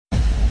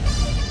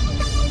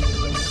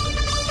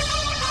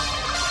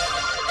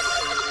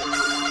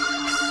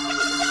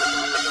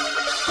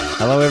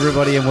Hello,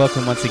 everybody, and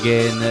welcome once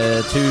again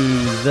to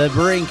The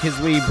Brink as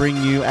we bring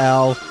you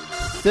our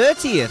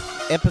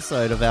 30th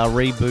episode of our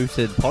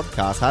rebooted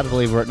podcast. Hard to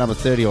believe we're at number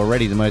 30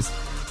 already, the most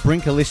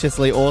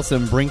Brinkaliciously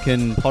awesome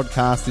Brinkin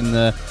podcast in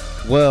the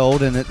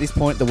world. And at this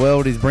point, the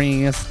world is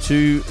bringing us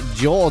to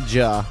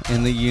Georgia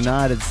in the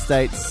United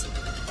States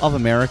of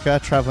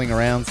America, traveling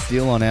around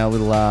still on our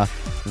little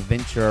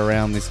venture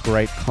around this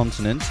great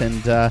continent.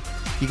 And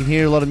you can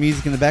hear a lot of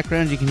music in the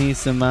background. You can hear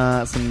some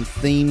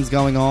themes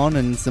going on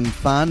and some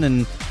fun.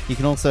 And you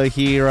can also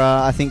hear,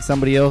 I think,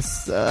 somebody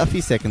else a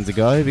few seconds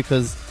ago,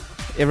 because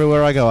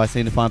everywhere I go, I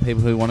seem to find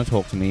people who want to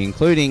talk to me,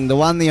 including the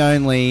one, the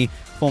only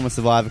former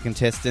Survivor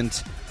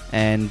contestant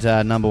and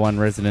number one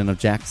resident of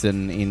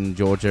Jackson in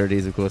Georgia. It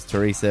is, of course,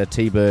 Teresa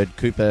T-Bird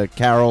Cooper.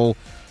 Carol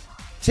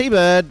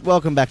T-Bird,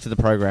 welcome back to the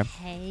program.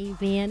 Hey,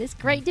 Ben. It's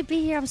great to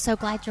be here. I'm so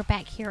glad you're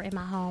back here in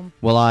my home.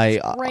 Well,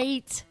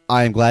 Great.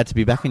 I am glad to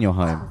be back in your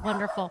home.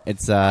 Wonderful.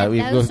 It's and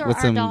those are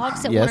our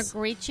dogs that want to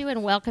greet you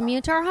and welcome you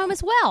into our home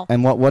as well.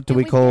 And what do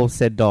we call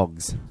said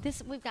dogs?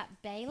 We've got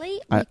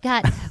Bailey.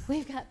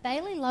 We've got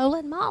Bailey, Lola,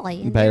 and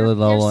Molly. And Bailey,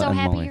 Lola, they're so and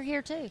happy Molly. you're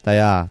here too. They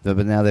are, but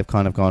now they've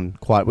kind of gone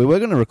quiet. We were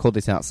going to record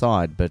this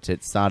outside, but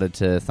it started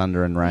to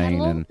thunder and rain.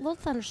 We had and a little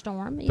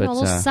thunderstorm, a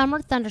little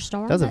summer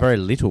thunderstorm. That was a very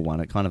little one.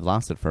 It kind of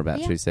lasted for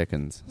about 2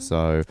 seconds.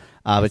 So,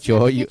 but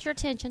get your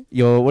attention.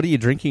 What are you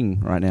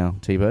drinking right now,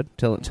 T-Bird?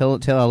 Tell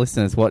our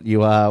listeners what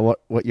you are,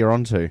 what you're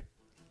onto.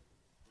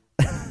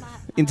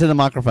 Into the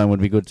microphone would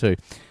be good too.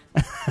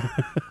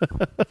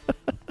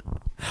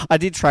 I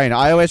did train.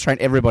 I always train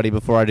everybody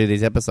before I do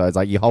these episodes.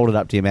 Like, you hold it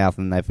up to your mouth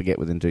and they forget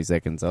within 2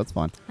 seconds, so it's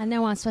fine. I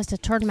know I'm supposed to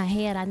turn my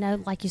head. I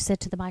know, like you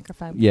said, to the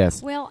microphone.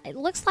 Yes. Well, it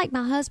looks like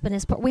my husband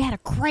is, but we had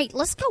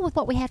let's go with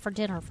what we had for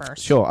dinner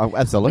first. Sure,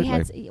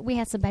 absolutely. We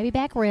had some baby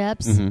back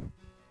ribs. Mm-hmm.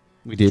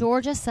 We did.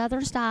 Georgia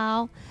Southern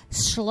style,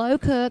 slow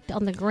cooked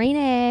on the green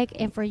egg.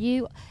 And for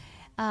you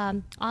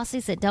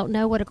Aussies that don't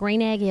know what a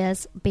green egg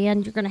is,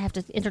 Ben, you're going to have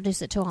to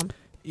introduce it to them.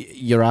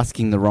 You're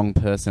asking the wrong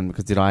person,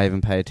 because did I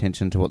even pay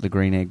attention to what the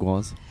green egg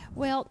was?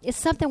 Well, it's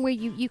something where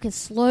you can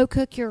slow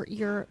cook your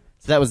So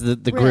that was the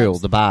grill,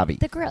 the barbie.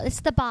 The grill, it's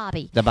the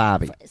barbie. The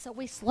barbie. So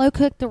we slow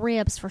cooked the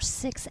ribs for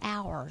 6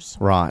 hours.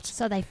 Right.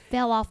 So they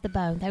fell off the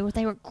bone.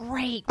 They were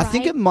great, I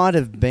think it might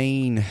have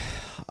been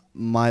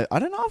I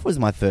don't know if it was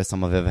my first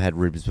time I've ever had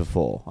ribs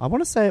before. I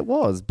want to say it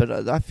was,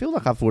 but I feel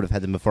like I would have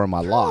had them before in my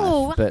life.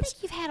 Oh, but I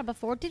think you've had them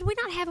before. Did we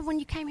not have them when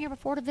you came here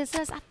before to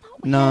visit us? I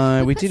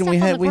thought we didn't. We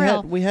had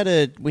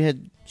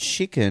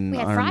chicken. We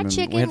had fried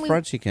chicken. We had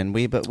fried chicken.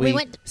 We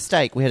went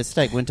steak. We had a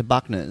steak. We went to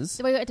Buckner's.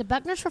 So we went to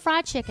Buckner's for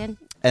fried chicken.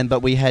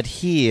 But we had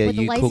here,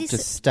 you cooked a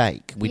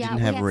steak. We didn't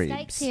have ribs.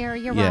 Steaks here.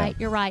 You're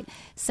right.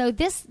 So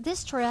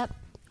this trip,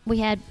 we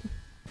had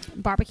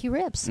barbecue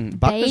ribs.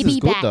 Buckner's was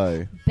good,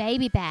 though.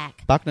 Baby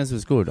back. Buckner's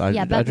was good. I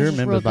do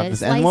remember Buckner's.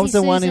 Good. And what was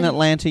the one in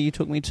Atlanta you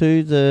took me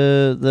to?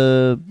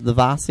 The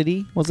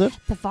Varsity, was it?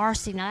 The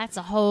Varsity. Now that's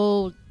a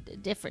whole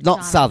different.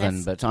 Not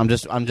Southern, but I'm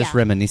just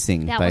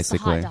reminiscing. That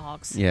basically. Was the hot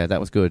dogs. Yeah, that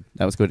was good.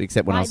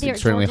 Except when I was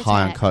extremely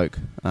high on Coke,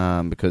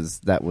 because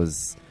that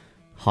was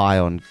high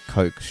on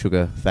Coke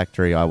Sugar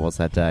Factory. I was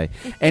that day.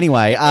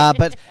 Anyway,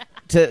 but.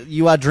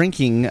 You are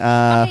drinking.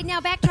 Okay,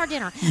 now back to our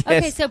dinner. Yes.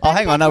 Okay, so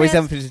hang on. No, we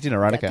haven't finished dinner,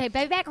 right? Okay,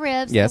 baby back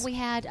ribs. Yes. We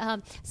had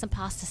some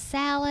pasta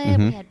salad.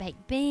 We had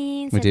baked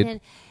beans. Then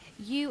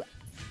you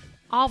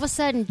all of a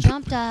sudden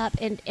jumped up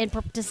and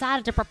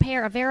decided to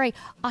prepare a very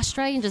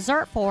Australian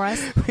dessert for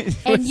us.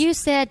 And you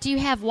said, do you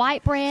have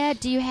white bread?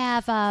 Do you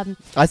have...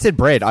 I said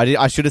bread.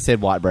 I should have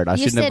said white bread. I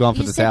shouldn't have gone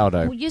for the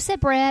sourdough. You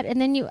said bread,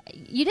 and then you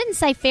didn't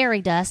say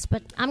fairy dust,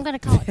 but I'm going to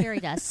call it fairy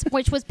dust,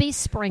 which would be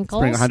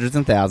sprinkles. Hundreds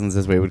and thousands,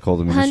 as we would call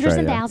them in Australia. Hundreds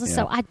and thousands. Yeah.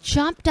 So I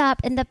jumped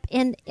up in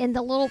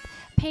the little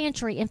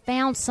pantry and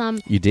found some...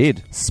 You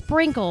did.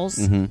 Sprinkles.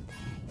 Mm-hmm.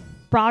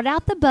 Brought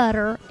out the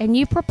butter, and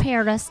you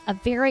prepared us a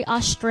very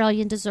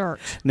Australian dessert.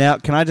 Now,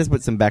 can I just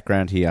put some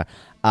background here?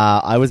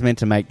 I was meant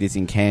to make this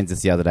in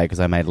Kansas the other day because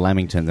I made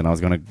lamingtons, and I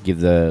was going to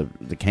give the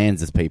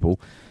Kansas people,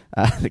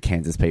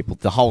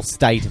 the whole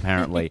state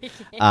apparently,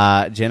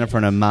 Jennifer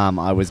and her mum,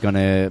 I was going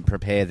to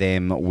prepare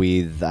them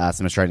with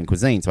some Australian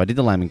cuisine. So I did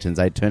the lamingtons.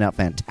 They turned out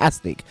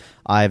fantastic.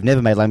 I've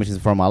never made lamingtons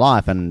before in my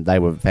life, and they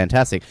were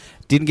fantastic.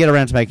 Didn't get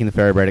around to making the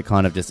fairy bread. It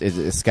kind of just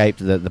escaped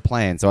the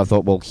plan. So I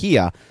thought, well,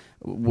 here...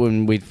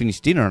 when we'd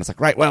finished dinner, and I was like,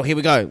 great, well, here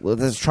we go. Well,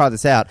 let's try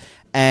this out.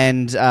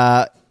 And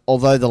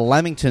although the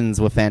lamingtons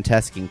were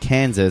fantastic in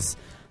Kansas,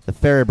 the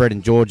fairy bread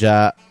in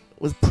Georgia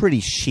was pretty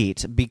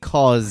shit,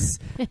 because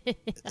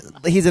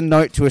here's a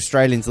note to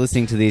Australians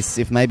listening to this.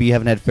 If maybe you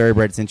haven't had fairy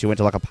bread since you went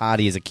to like a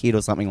party as a kid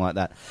or something like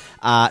that,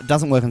 it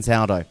doesn't work on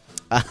sourdough.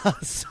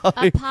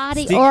 A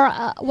party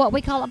or what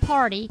we call a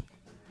party.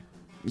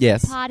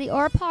 Yes. Party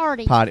or a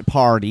party. Party.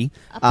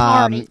 A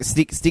party.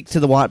 Stick to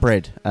the white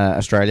bread,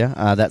 Australia.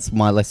 That's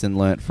my lesson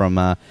learnt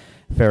from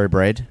fairy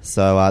bread.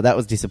 So that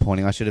was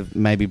disappointing. I should have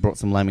maybe brought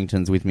some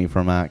lamingtons with me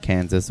from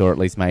Kansas, or at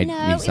least made me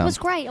some. No, it was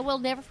great. We'll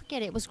never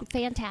forget it. It was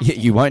fantastic.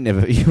 You won't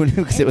never,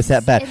 because it was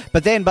that bad.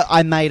 But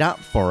I made up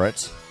for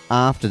it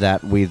after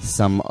that with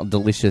some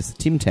delicious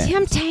Tim Tams.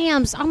 Tim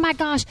Tams. Oh, my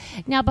gosh.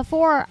 Now,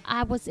 before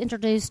I was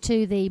introduced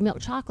to the milk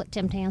chocolate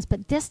Tim Tams,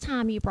 but this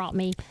time you brought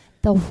me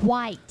the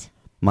white.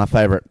 My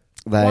favourite.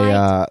 They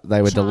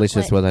were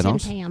delicious, were they Tim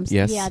not? Tams.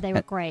 Yes. Yeah, they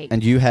were great.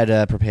 And you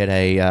had prepared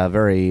a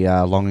very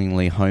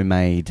longingly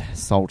homemade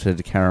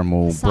salted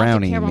caramel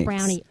brownie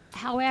mix.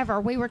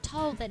 However, we were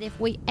told that if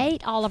we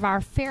ate all of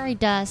our fairy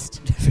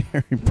dust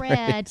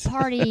bread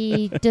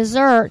party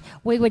dessert,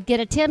 we would get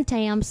a Tim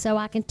Tam. So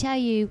I can tell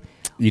you,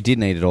 you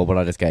didn't eat it all, but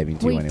I just gave it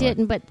to you anyway. We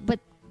didn't, but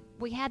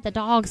we had the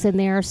dogs in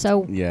there,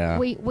 so yeah.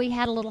 we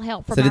had a little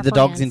help from So our did the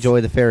friends. dogs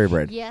enjoy the fairy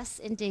bread? Yes,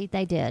 indeed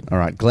they did. All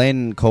right.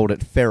 Glenn called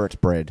it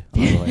ferret bread, by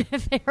the way.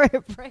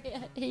 Ferret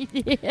bread, he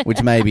did.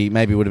 Which maybe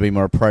would have been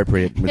more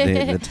appropriate with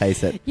the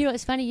taste. That You know,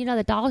 it's funny. You know,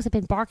 the dogs have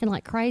been barking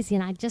like crazy,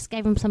 and I just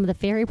gave them some of the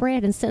fairy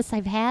bread, and since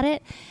they've had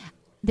it,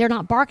 they're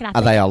not barking.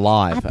 Are they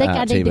alive? I think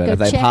I need to go Have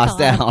they check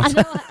passed on out?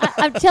 them.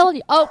 I'm telling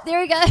you. Oh,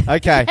 there you go.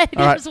 Okay.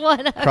 All right.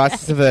 One.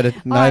 Crisis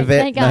averted. No right,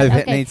 vet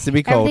okay. needs to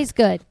be called. Everything's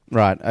good.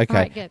 Right. Okay.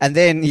 Right, good. And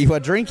then you are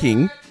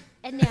drinking.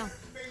 And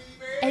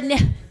now.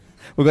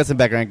 We've got some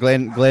background.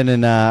 Glenn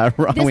and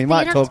Ryan, we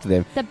might talk to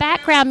them. The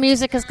background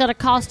music is going to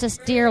cost us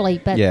dearly,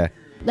 but yeah.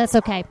 That's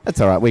okay.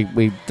 That's all right.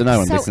 We no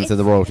one listens, so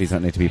the royalties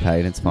don't need to be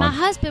paid. It's fine. My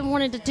husband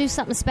wanted to do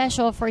something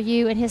special for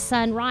you and his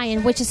son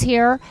Ryan, which is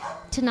here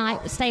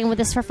tonight, staying with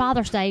us for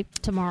Father's Day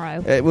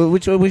tomorrow.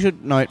 Which we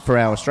should note for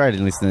our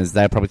Australian listeners,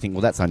 they probably think,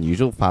 well, that's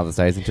unusual. Father's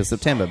Day is until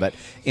September, but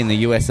in the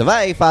US of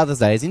A, Father's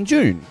Day is in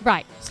June.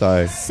 Right.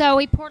 So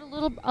he poured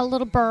a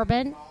little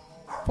bourbon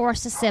for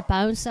us to sip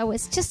on. So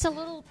it's just a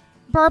little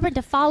bourbon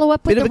to follow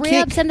up with the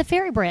ribs and the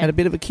fairy bread. Had a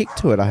bit of a kick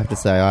to it, I have to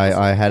say.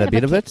 I had a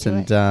bit of it,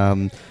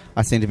 and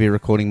I seem to be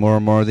recording more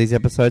and more of these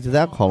episodes with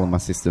alcohol in my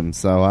system.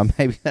 So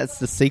maybe that's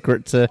the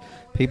secret to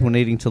people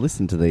needing to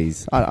listen to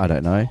these. I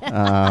don't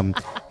know,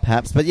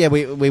 perhaps. But yeah,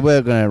 we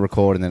were going to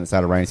record, and then it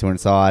started raining, so we're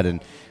inside,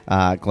 and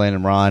Glenn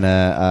and Ryan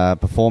are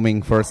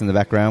performing for us in the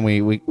background.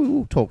 We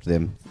will talk to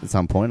them at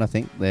some point, I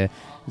think.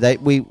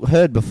 We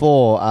heard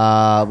before,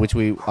 which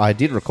I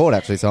did record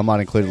actually, so I might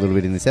include a little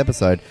bit in this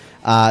episode,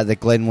 that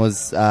Glenn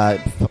was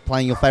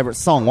playing your favourite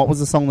song. What was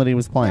the song that he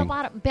was playing?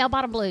 Bell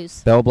Bottom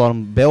Blues. Bell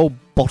Bottom Blues.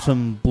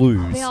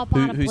 Who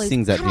Blues.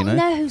 Sings that, do you know? I don't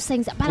know who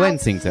sings it, but Glenn I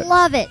sings it.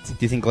 Love it. Do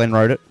you think Glenn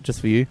wrote it just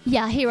for you?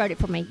 Yeah, he wrote it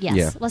for me, yes.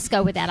 Yeah. Let's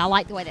go with that. I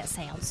like the way that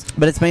sounds.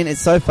 But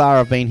it's so far,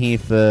 I've been here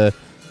for,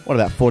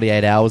 about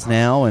 48 hours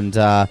now, and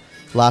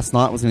last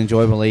night was an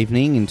enjoyable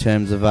evening in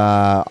terms of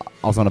I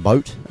was on a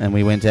boat, and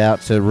we went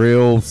out to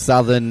real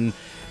southern,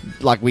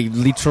 like we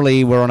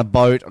literally were on a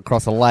boat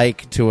across a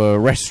lake to a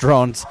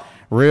restaurant,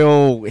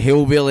 real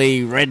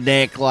hillbilly,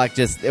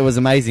 redneck, it was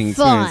amazing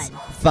experience.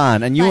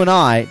 Fun. And you and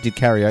I did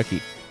karaoke.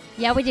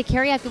 Yeah, we did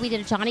karaoke. We did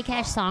a Johnny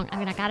Cash song. I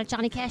mean, I got a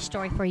Johnny Cash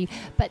story for you.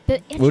 But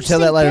we'll tell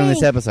that later in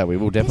this episode. We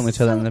will definitely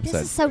tell that in the episode.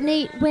 This is so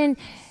neat. When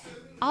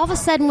all of a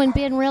sudden, when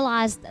Ben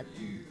realized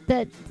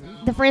that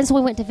the friends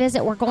we went to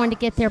visit were going to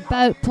get their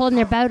boat, pulling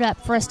their boat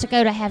up for us to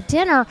go to have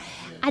dinner,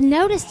 I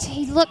noticed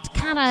he looked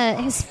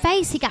his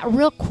face, he got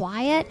real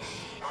quiet.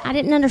 I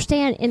didn't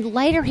understand. And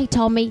later he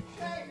told me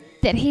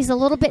that he's a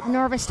little bit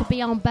nervous to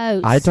be on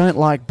boats. I don't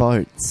like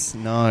boats,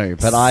 no.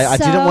 But I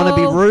didn't want to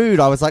be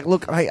rude. I was like,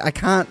 look, I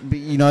can't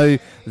be,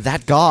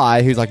 that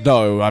guy who's like,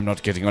 no, I'm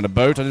not getting on a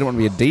boat. I didn't want to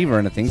be a diva or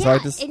anything. Yeah, so I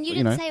just, and you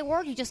didn't say a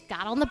word. You just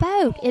got on the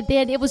boat. And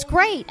then it was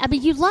great. I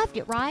mean, you loved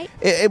it, right?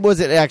 It was,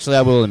 actually,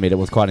 I will admit, it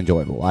was quite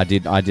enjoyable. I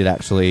did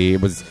actually,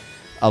 it was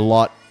a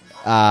lot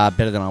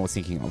better than I was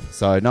thinking of.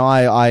 So, no,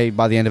 I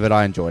by the end of it,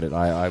 I enjoyed it.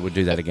 I would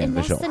do that again,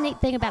 for sure. And that's the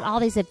neat thing about all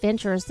these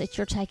adventures that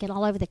you're taking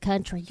all over the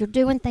country. You're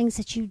doing things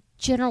that you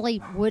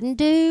generally wouldn't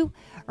do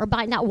or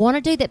might not want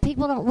to do, that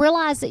people don't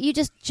realize, that you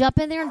just jump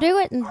in there and do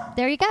it, and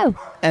there you go.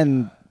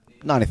 And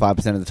 95%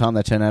 of the time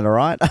they turn out all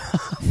right.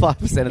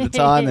 5% of the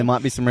time there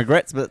might be some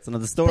regrets, but that's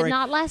another story. But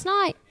not last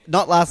night.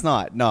 Not last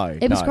night, no.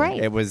 It was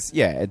great. It was,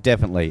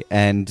 definitely.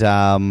 And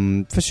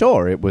for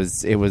sure, it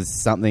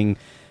was something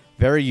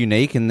very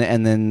unique. And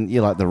then,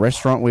 like the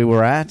restaurant we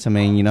were at, I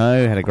mean,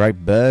 had a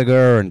great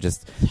burger, and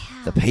just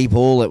the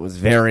people, it was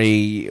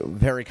very,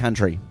 very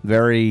country,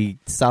 very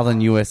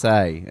southern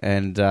USA.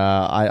 And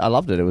I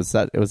loved it. It was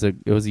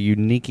a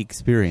unique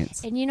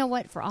experience. And you know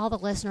what? For all the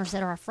listeners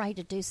that are afraid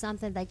to do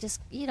something, they just,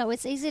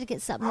 it's easy to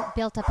get something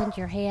built up into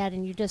your head,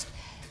 and you just,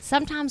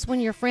 sometimes when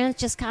your friends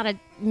just kind of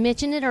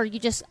mention it, or you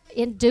just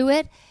do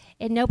it,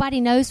 and nobody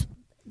knows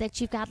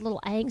that you've got a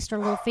little angst or a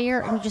little fear,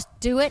 and you just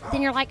do it,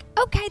 then you're like,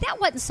 okay, that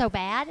wasn't so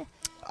bad.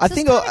 I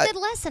think it's a good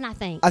lesson, I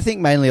think. I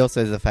think mainly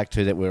also the fact,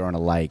 too, that we're on a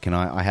lake, and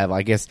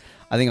I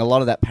think a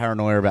lot of that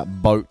paranoia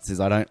about boats is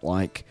I don't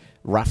like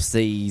rough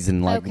seas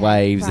and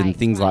waves and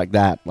things like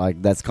that.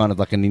 Like, that's kind of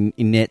like an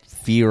innate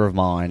fear of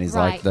mine, is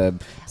like the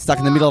stuck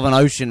in the middle of an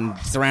ocean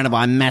surrounded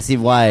by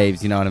massive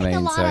waves, you know what I mean?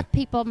 A lot of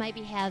people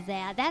maybe have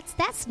that.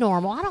 That's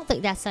normal. I don't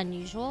think that's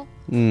unusual.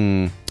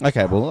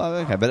 Okay,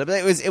 but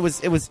it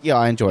was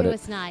I enjoyed it. It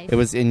was nice. It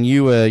was, and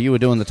you were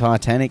doing the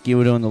Titanic, you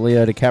were doing the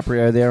Leo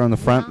DiCaprio there on the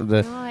front of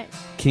the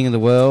King of the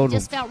World. It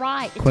just felt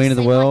right. Queen of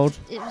the World.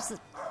 It was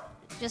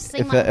just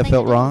seemed it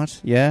felt right.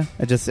 Yeah,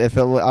 it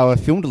felt. I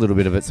filmed a little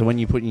bit of it, so when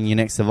you put in your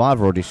next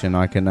Survivor audition,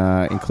 I can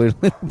include a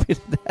little bit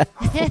of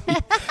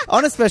that.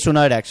 On a special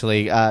note,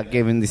 actually,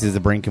 given this is a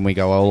Brink and we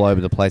go all over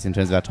the place in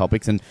terms of our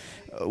topics, and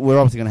we're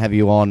obviously going to have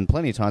you on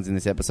plenty of times in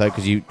this episode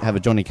because you have a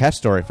Johnny Cash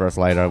story for us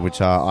later,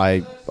 which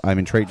I'm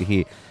intrigued to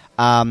hear.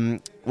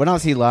 When I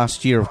was here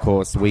last year, of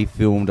course, we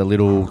filmed a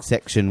little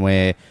section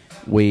where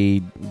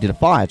we did a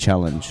fire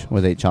challenge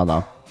with each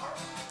other.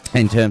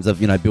 In terms of,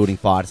 building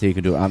fire so you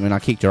could do it. I mean, I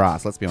kicked your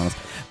ass, let's be honest.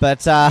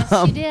 But yes,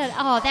 you did.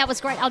 Oh, that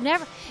was great. I'll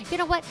never... You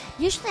know what?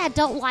 Usually I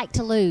don't like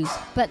to lose.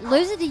 But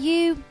losing to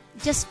you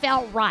just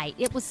felt right.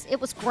 It was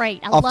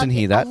great. I often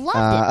hear that.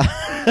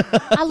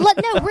 I loved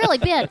it. No, really,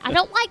 Ben. I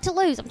don't like to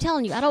lose. I'm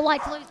telling you. I don't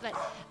like to lose. But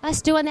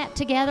us doing that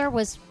together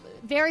was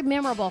very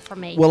memorable for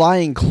me. Well, I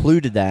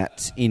included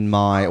that in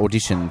my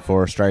audition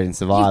for Australian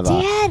Survivor.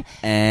 You did?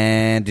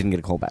 And didn't get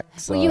a call back.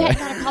 So. Well, you haven't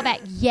got a call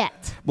back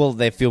yet. Well,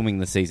 they're filming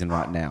the season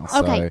right now.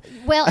 Okay. So.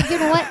 Well, you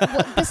know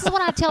what? This is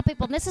what I tell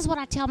people, and this is what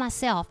I tell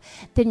myself.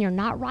 Then you're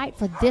not right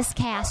for this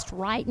cast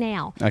right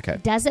now. Okay.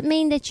 Doesn't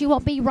mean that you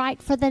won't be right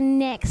for the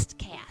next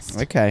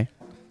cast. Okay.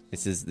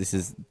 This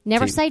is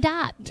never say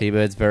die.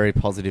 T-Bird's very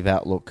positive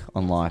outlook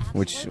on life,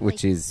 Absolutely.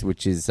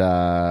 which is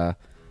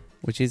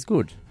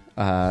good.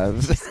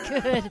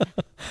 Good.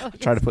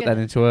 Try to put that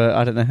into a...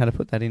 I don't know how to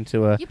put that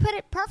into a... You put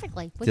it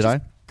perfectly. Which Did is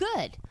I?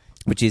 Good.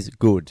 Which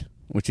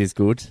is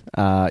good.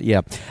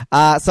 Yeah.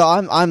 So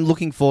I'm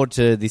looking forward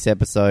to this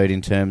episode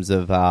in terms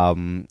of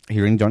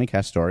hearing Johnny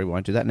Cash story. We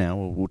won't do that now.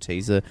 We'll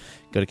tease her.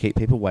 Got to keep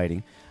people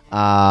waiting.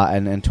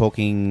 And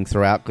talking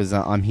throughout because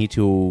I'm here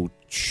till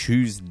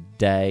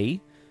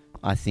Tuesday.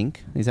 I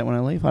think. Is that when I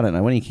leave? I don't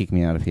know. When do you kick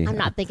me out of here? I'm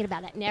not thinking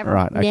about that. Never.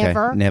 Right, okay.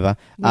 Never.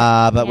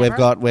 But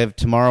never. we've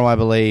tomorrow, I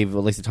believe,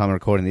 at least the time of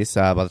recording this,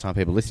 by the time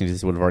people listening to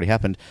this would have already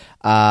happened.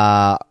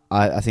 I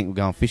think we're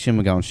going fishing,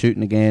 we're going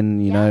shooting again,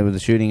 with the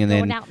shooting, and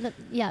then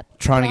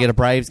trying to get a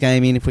Braves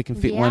game in if we can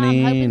fit one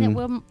in. I'm hoping that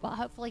we'll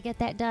hopefully get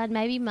that done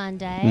maybe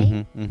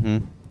Monday.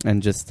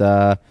 And just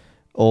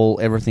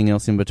everything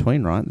else in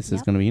between, right? This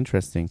is going to be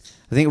interesting.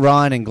 I think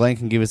Ryan and Glenn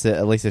can give us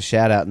at least a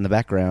shout out in the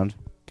background.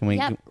 Can we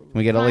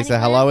get at least a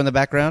hello in the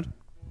background?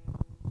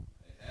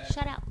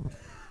 Shout out.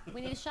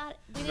 We need a shot.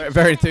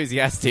 Very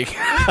enthusiastic.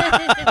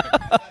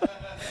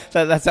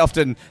 So that's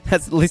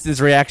listeners'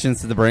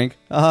 reactions to the Brink.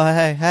 Oh,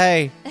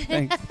 hey.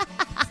 Thanks.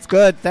 It's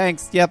good,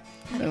 thanks. Yep.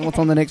 And what's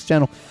on the next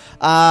channel?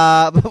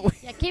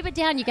 Keep it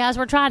down, you guys.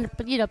 We're trying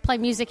to play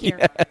music here.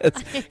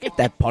 Yes. Get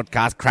that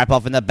podcast crap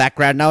off in the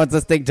background. No one's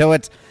listening to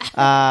it.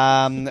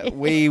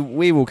 We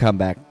will come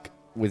back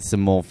with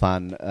some more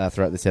fun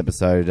throughout this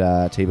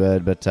episode,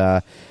 T-Bird,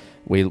 but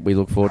we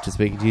look forward to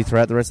speaking to you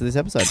throughout the rest of this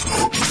episode.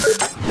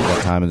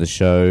 That time of the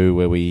show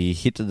where we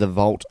hit the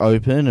vault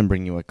open and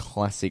bring you a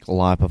classic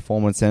live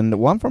performance, and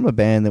one from a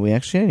band that we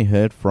actually only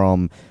heard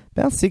from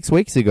about 6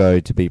 weeks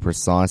ago, to be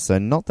precise, so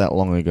not that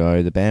long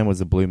ago. The band was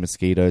the Blue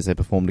Mosquitoes. They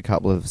performed a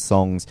couple of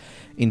songs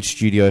in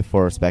studio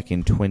for us back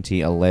in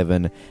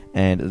 2011,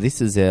 and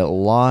this is their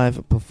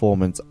live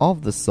performance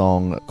of the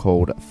song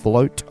called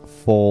Float,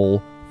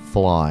 Fall,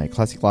 Fly.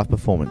 Classic live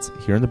performance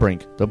here in the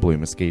Brink, the Blue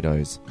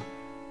Mosquitoes.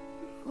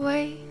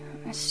 We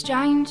are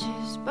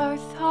strangers,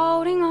 both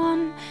holding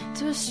on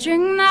to a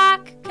string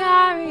that could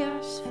carry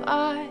us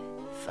far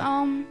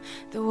from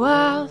the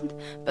world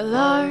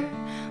below,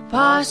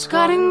 past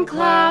cutting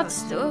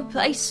clouds to a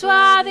place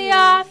where the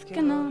earth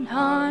cannot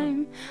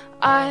harm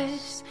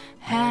us.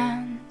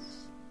 Hands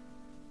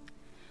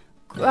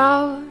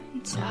grow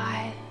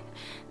tired,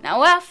 now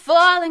we're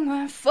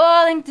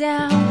falling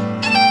down.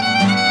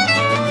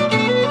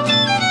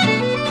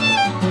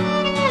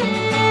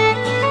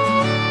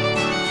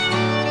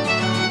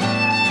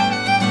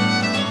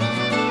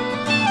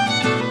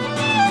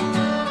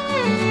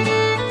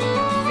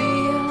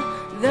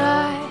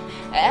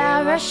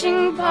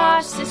 Rushing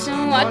past us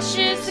and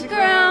watches the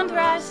ground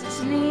rise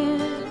as near.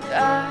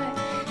 I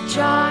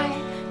try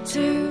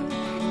to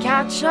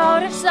catch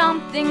hold of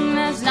something.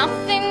 There's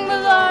nothing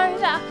below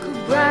that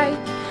could break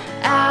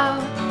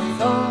our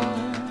fall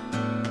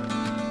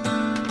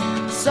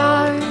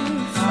so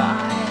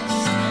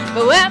fast.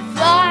 But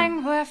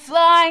we're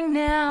flying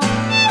now.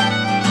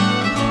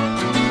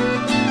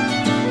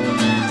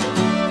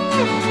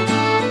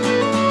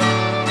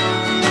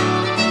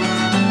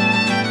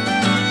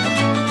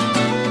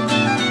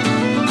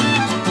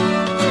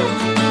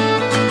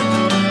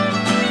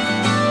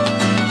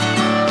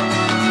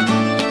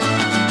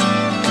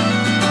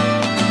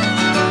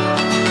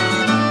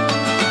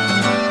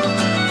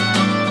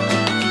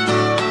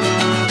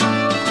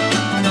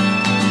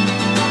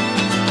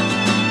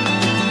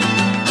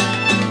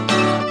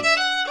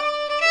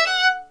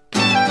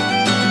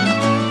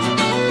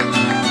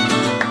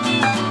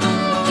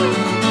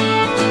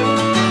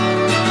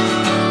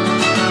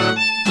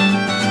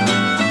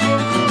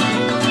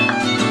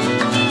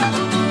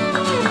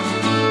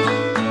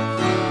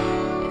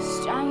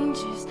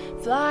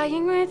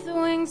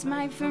 lines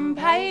made from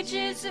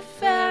pages of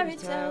fairy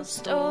tale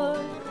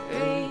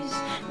stories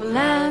will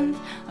land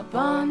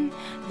upon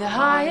the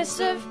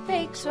highest of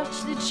peaks.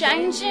 Watch the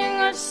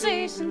changing of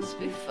seasons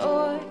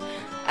before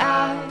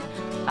our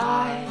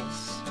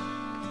eyes.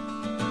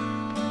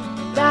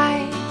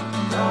 They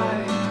go,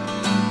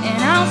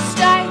 and I'll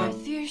stay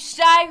with you,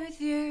 stay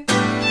with you.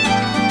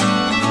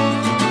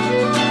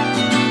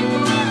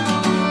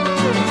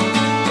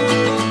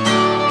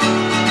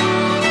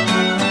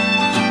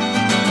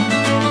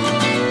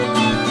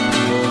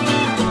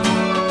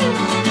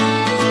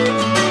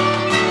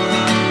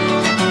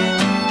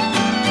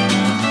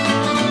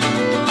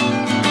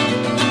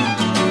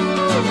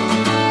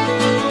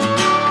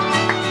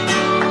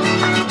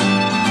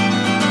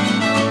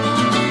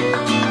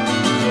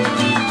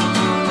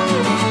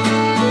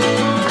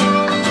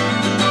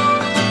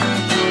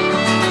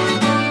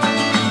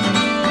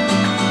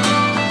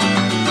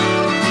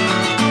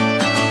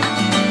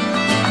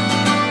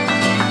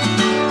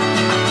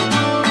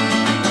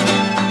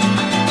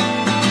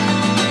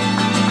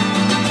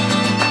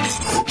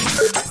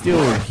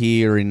 Still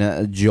here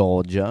in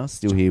Georgia,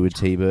 still here with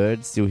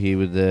T-Bird, still here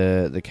with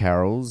the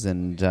Carols,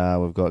 and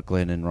we've got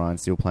Glenn and Ryan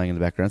still playing in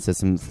the background, so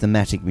some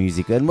thematic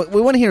music. And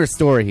we want to hear a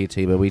story here,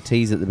 T-Bird. We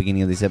tease at the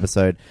beginning of this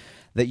episode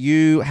that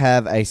you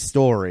have a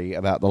story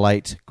about the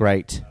late,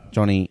 great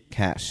Johnny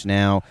Cash.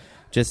 Now,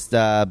 just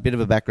a bit of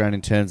a background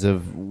in terms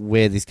of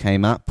where this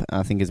came up.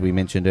 I think as we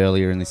mentioned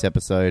earlier in this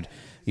episode,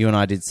 you and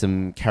I did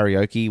some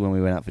karaoke when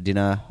we went out for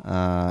dinner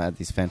at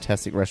this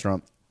fantastic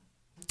restaurant.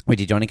 We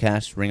did Johnny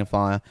Cash, Ring of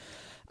Fire.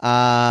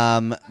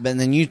 But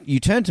then you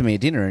turned to me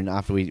at dinner, and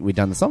after we'd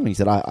done the song, you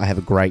said, I have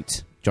a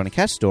great Johnny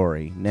Cash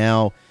story.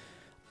 Now,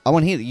 I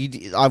want to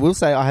hear I will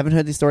say I haven't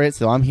heard this story yet,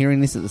 so I'm hearing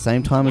this at the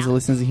same time as the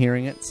listeners are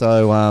hearing it.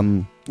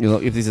 So,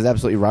 if this is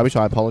absolutely rubbish,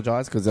 I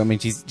apologise, because, I mean,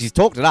 she's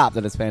talked it up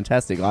that it's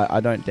fantastic.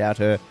 I don't doubt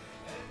her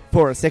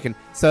for a second.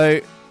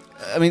 So,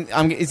 I mean,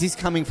 is this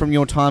coming from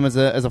your time as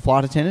a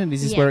flight attendant?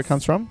 Is this where it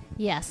comes from?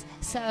 Yes.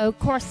 So, of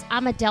course,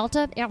 I'm a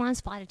Delta Airlines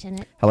flight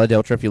attendant. Hello,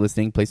 Delta. If you're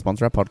listening, please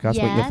sponsor our podcast.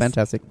 Yes, you're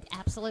fantastic.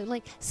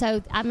 Absolutely.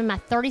 So, I'm in my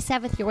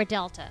 37th year with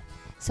Delta.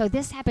 So,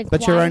 this happened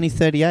But you're only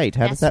 38.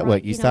 How does that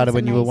work? You started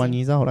when you were 1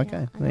 year old.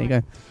 Okay, yeah, there you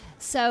go.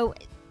 So,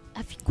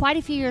 quite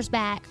a few years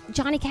back,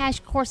 Johnny Cash,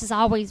 of course, has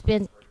always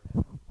been,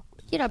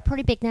 a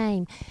pretty big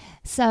name.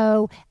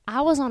 So,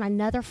 I was on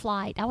another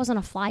flight. I was on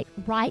a flight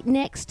right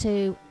next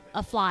to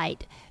a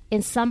flight,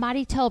 and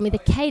somebody told me, the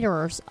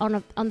caterers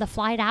on the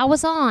flight I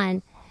was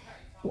on,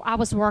 I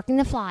was working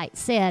the flight,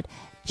 said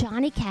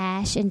Johnny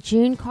Cash and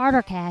June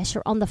Carter Cash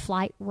are on the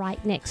flight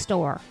right next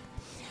door.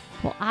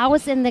 Well, I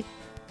was in the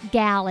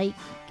galley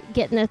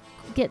getting the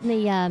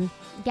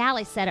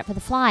galley set up for the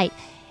flight,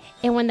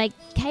 and when the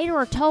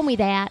caterer told me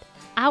that,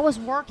 I was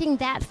working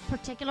that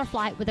particular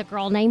flight with a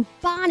girl named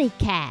Bonnie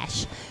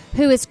Cash,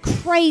 who is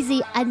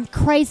a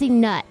crazy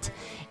nut.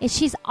 And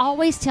she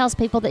always tells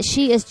people that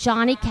she is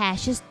Johnny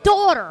Cash's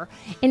daughter.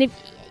 And if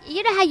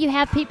you know how you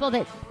have people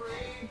that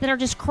are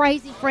just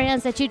crazy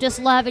friends that you just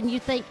love, and you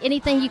think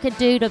anything you could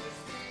do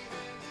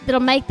that'll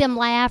make them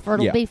laugh or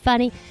it'll be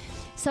funny.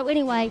 So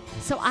anyway,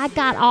 I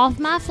got off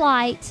my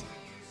flight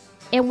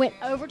and went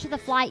over to the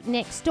flight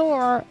next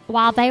door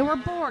while they were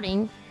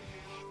boarding.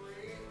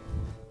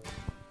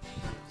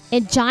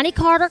 And Johnny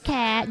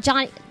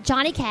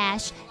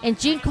Cash and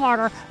June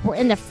Carter were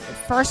in the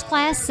first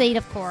class seat,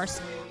 of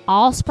course,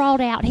 all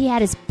sprawled out. He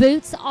had his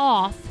boots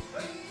off,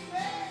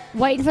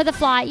 waiting for the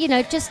flight.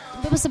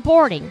 It was the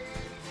boarding.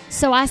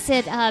 So I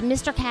said,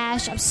 Mr.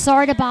 Cash, I'm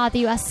sorry to bother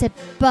you. I said,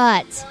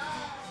 but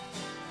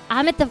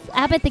I'm at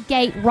the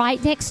gate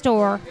right next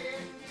door,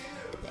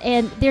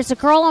 and there's a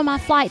girl on my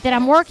flight that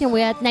I'm working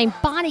with named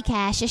Bonnie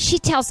Cash, and she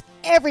tells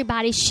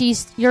everybody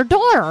she's your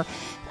daughter.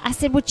 I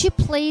said, would you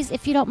please,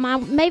 if you don't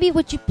mind,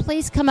 would you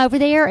please come over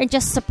there and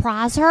just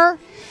surprise her?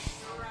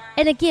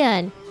 And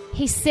again,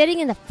 he's sitting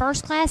in the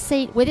first class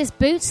seat with his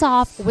boots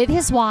off with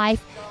his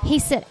wife. He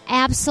said,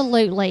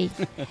 absolutely.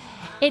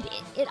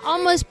 It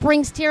almost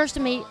brings tears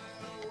to me.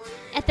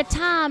 At the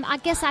time, I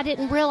guess I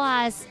didn't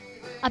realize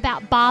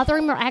about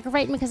bothering or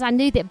aggravating, because I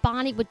knew that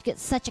Bonnie would get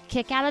such a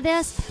kick out of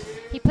this.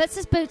 He puts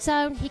his boots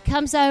on. He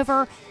comes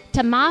over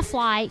to my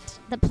flight,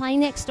 the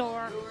plane next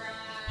door.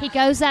 He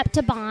goes up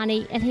to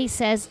Bonnie, and he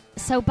says,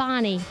 so,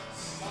 Bonnie,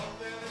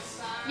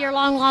 your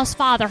long-lost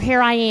father,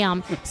 here I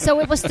am.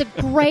 So it was the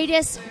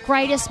greatest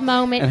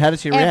moment. And how did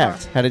she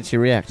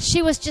react?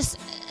 She was just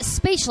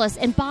speechless,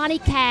 and Bonnie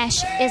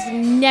Cash is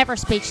never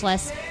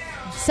speechless.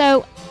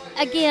 So,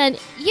 again,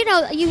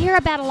 you hear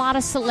about a lot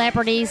of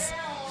celebrities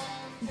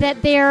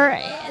that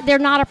they're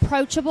not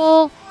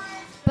approachable,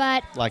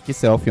 but like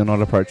yourself, you're not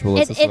approachable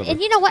as a celebrity.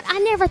 And you know what? I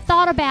never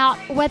thought about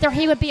whether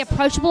he would be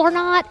approachable or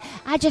not.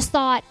 I just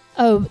thought,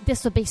 oh,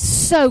 this would be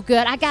so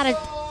good. I gotta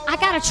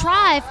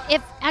try.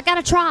 I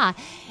gotta try.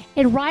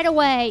 And right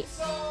away,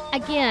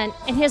 again,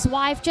 and his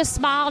wife just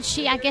smiled.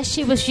 I guess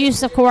she was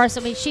used, of course.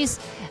 I mean,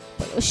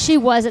 she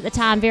was at the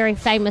time very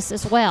famous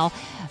as well.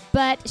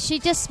 But she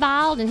just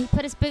smiled, and he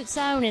put his boots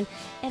on, and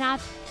I,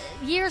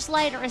 years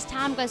later, as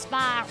time goes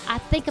by, I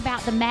think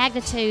about the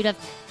magnitude of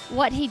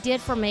what he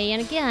did for me.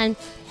 And again,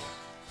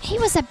 he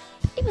was a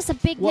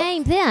big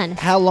name then.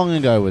 How long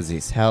ago was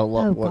this?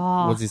 God.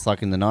 Was this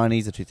like in the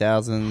 90s or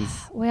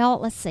 2000s? Well,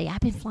 let's see. I've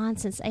been flying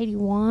since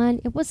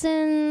 81. It was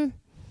in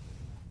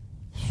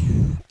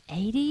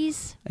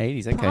 80s.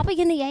 80s, okay. Probably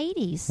in the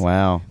 80s.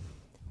 Wow.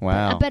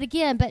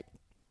 But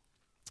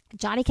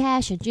Johnny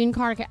Cash and June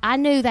Carter, I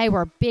knew they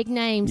were big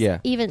names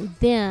even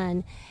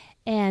then.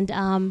 And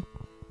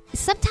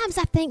sometimes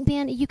I think,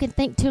 Ben, you can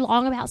think too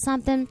long about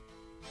something.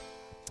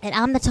 And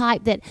I'm the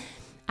type that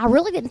I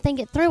really didn't think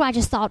it through. I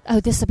just thought, oh,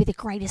 this will be the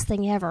greatest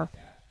thing ever.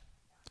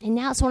 And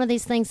now it's one of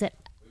these things that,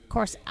 of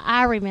course,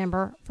 I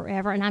remember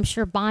forever, and I'm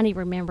sure Bonnie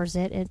remembers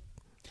it. And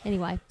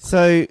anyway.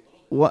 So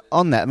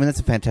on that, I mean, that's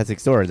a fantastic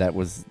story. That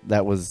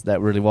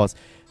really was.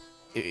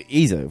 It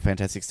is a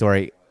fantastic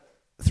story.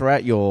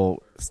 Throughout your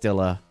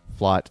stellar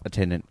flight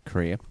attendant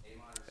career,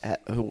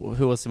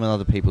 who are some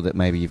other people that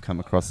maybe you've come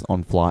across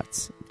on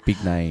flights,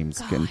 big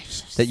names,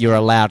 that you're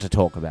allowed to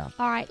talk about?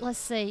 All right, let's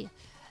see.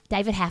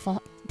 David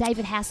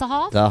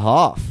Hasselhoff. The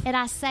Hoff. And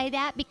I say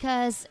that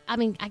because, I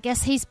mean, I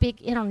guess he's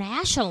big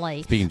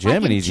internationally. Big in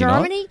Germany, like in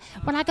Germany,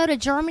 when I go to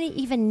Germany,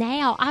 even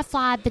now, I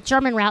fly the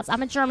German routes.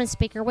 I'm a German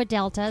speaker with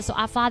Delta, so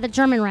I fly the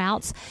German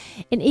routes.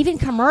 And even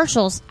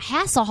commercials,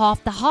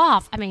 Hasselhoff, the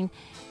Hoff, I mean,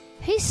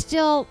 he's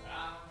still...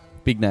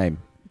 Big name.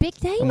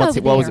 Big name and over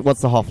there.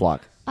 What's the Hoff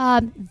like?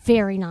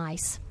 Very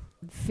nice.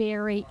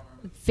 Very,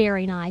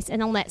 very nice.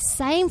 And on that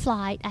same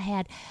flight, I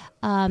had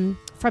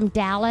from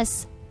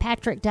Dallas...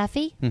 Patrick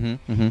Duffy.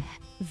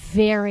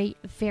 Very,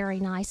 very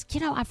nice. You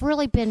know, I've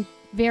really been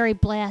very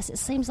blessed. It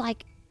seems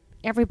like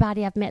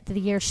everybody I've met through the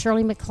years,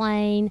 Shirley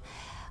MacLaine.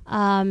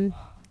 My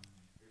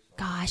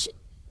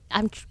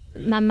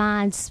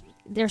mind's,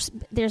 there's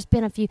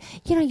been a few.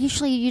 You know,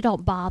 usually you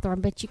don't bother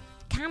them, but you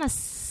kind of,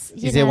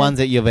 Is there ones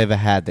that you've ever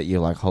had that you're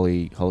like,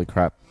 holy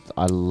crap,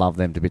 I love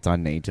them to bits, I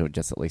need to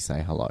just at least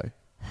say hello?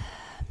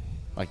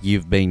 Like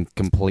you've been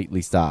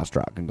completely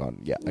starstruck and gone,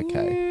 yeah,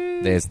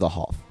 okay, there's the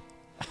Hoff.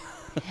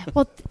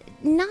 Well,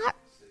 not.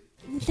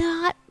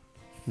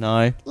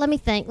 No. Let me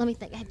think.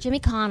 I had Jimmy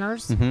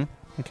Connors. Mm-hmm.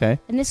 Okay.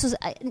 And this was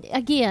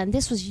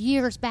this was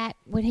years back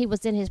when he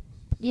was in his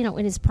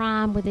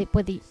prime with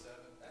the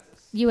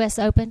U.S.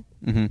 Open,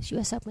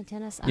 U.S. Open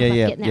tennis. I'm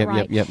getting that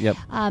right. Yep.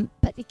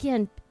 But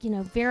again,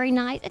 very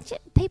nice.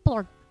 People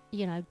are,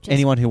 just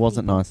anyone who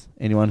wasn't nice,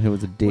 anyone who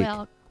was a dick.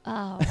 Well.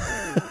 Oh.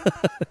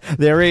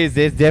 There's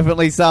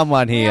definitely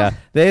someone here. Yeah.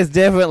 There's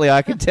definitely,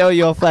 I can tell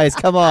your face.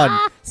 Come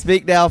on.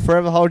 Speak now,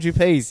 forever hold your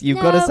peace. You've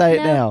got to say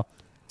it now.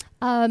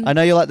 I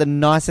know you're like the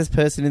nicest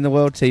person in the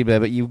world, T-Bird,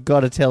 but you've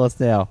got to tell us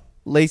now. At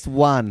least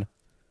one.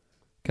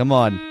 Come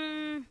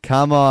on.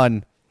 Come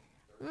on.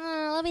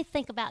 Let me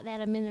think about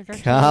that a minute or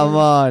two. Come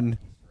on.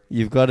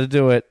 You've got to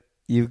do it.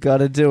 You've got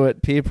to do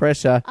it. Peer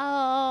pressure.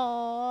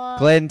 Oh.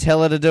 Glenn,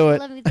 tell her to do it.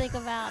 Let me think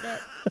about it.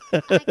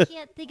 I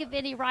can't think of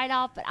any right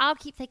off, but I'll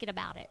keep thinking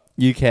about it.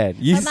 You can.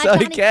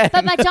 Can.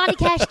 But my Johnny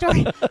Cash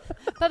story.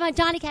 But my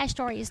Johnny Cash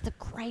story is the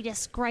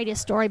greatest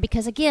story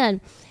because again,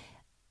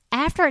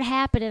 after it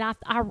happened and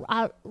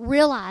I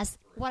realized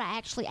what I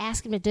actually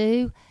asked him to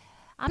do,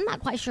 I'm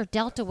not quite sure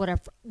Delta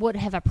would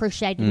have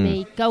appreciated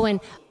me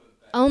going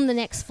on the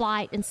next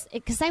flight and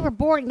because they were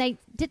boarding, they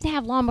didn't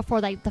have long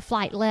before the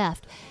flight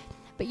left.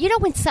 But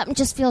when something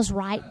just feels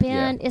right,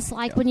 Ben, it's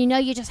like when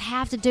you just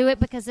have to do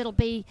it because it'll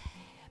be.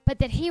 But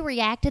that he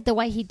reacted the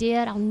way he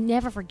did, I'll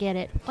never forget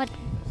it.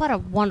 What a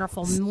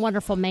wonderful,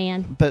 wonderful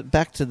man. But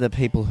back to the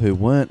people who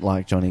weren't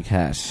like Johnny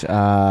Cash.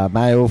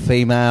 Male,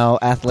 female,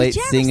 athletes,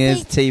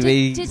 singers,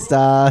 TV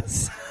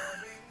stars.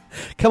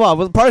 Come on,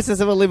 with the process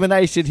of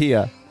elimination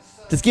here.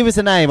 Just give us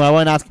a name. I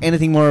won't ask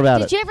anything more about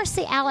it. Did you ever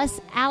see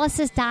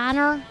Alice's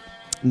Diner?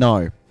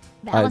 No.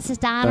 Alice's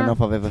Diner? I don't know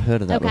if I've ever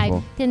heard of that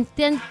before. Then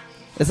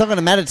it's not going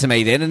to matter to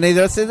me then. And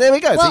neither. So there we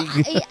go. Well,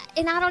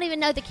 and I don't even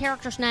know the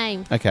character's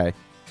name. Okay.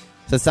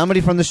 So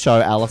somebody from the show,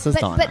 Alice's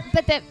Diner.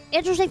 But the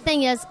interesting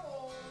thing is,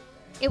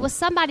 it was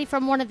somebody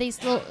from one of the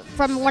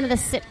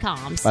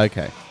sitcoms.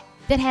 Okay.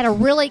 That had a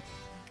really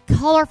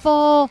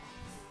colorful,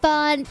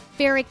 fun,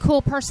 very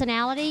cool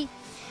personality.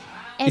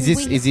 And so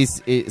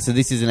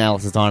this is an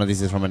Alice's Diner.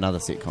 This is from another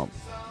sitcom.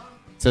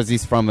 So is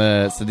this from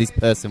so this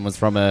person was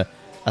from a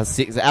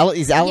sitcom.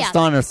 Is Alice's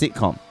Diner a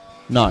sitcom?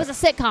 No. It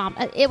was a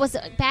sitcom. It was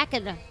back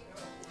in the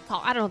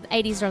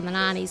 80s or the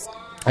 90s.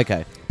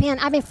 Okay. Ben,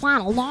 I've been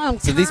flying a long time.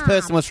 So this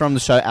person was from the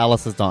show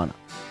Alice's Diner.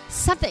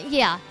 Something,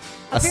 yeah.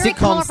 A very sitcom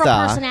colorful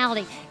star.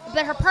 Personality.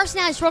 But her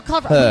personality is real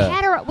colorful.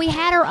 We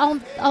had her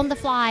on the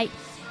flight.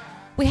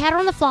 We had her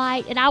on the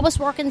flight, and I was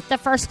working the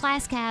first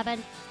class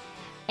cabin,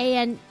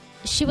 and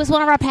she was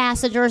one of our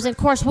passengers. And,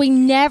 of course, we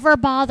never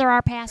bother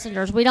our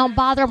passengers. We don't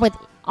bother with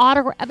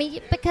autograph. I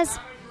mean, because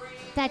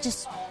that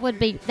just wouldn't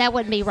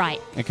be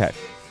right. Okay.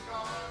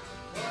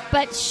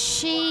 But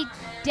she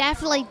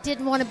definitely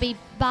didn't want to be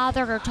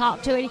bothered or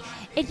talked to.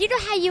 And you know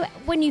how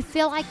when you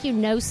feel like you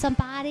know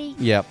somebody?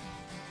 Yep.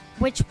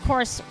 Which, of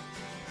course,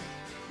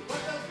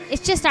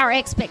 it's just our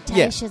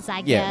expectations,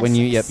 I guess. Yeah, when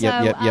you, yep.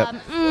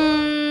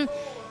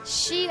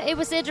 It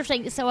was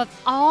interesting. So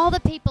of all the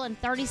people in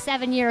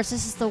 37 years,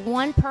 this is the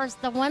one person,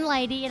 the one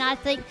lady, and I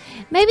think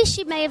maybe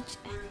she may have.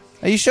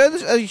 Are you sure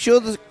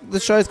the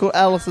show's called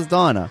Alice's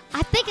Diner?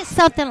 I think it's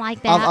something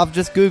like that. I've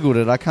just Googled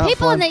it. I can't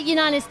in the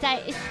United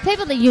States,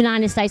 people in the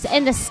United States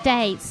and the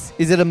States.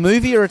 Is it a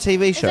movie or a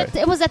TV show?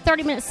 It was a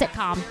 30-minute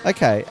sitcom.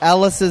 Okay,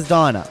 Alice's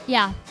Diner.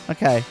 Yeah.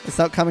 Okay, it's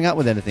not coming up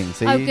with anything.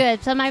 So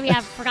good. So maybe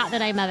I've forgotten the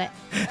name of it.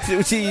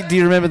 Do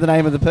you remember the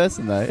name of the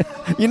person, though?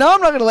 You know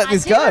I'm not going to let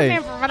this go. I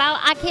remember, but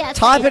I can't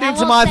Type it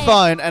into my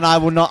phone, and I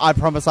will not. I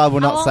promise I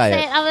will not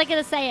say it. I'm not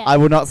going to say it. I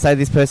will not say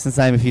this person's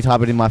name if you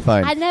type it in my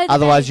phone. I know.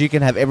 Otherwise, you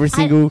can have every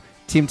single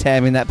Tim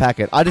Tam in that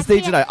packet. I just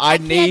need to know. I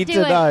need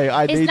to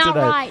know. It's not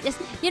right.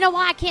 You know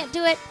why I can't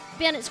do it,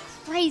 Ben? It's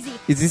crazy.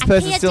 Is this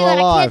person still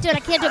alive? I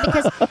can't do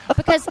it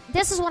because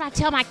this is what I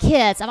tell my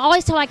kids. I've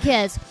always told my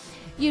kids.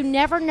 You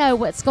never know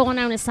what's going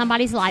on in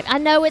somebody's life. I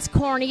know it's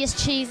corny,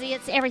 it's cheesy,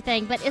 it's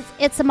everything, but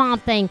it's a mom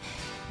thing.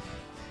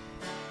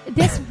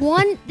 This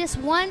 1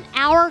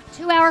 hour,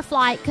 2 hour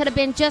flight could have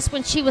been just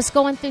when she was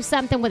going through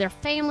something with her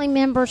family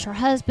members, her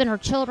husband, her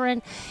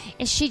children,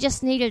 and she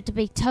just needed to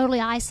be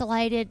totally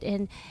isolated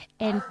and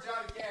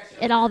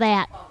all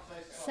that.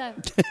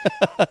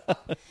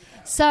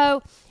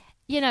 So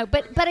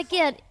but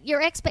again,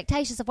 your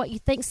expectations of what you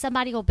think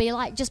somebody will be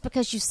like just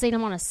because you've seen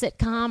them on a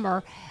sitcom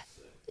or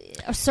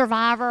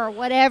Survivor or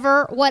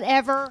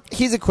whatever.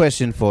 Here's a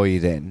question for you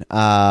then.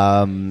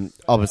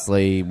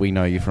 Obviously, we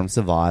know you from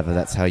Survivor.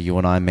 That's how you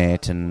and I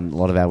met, and a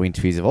lot of our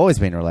interviews have always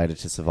been related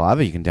to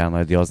Survivor. You can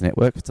download the Oz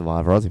Network for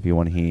Survivor Oz if you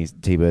want to hear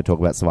T-Bird talk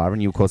about Survivor,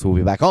 and you, of course, will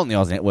be back on the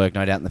Oz Network,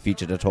 no doubt, in the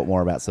future to talk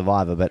more about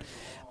Survivor. But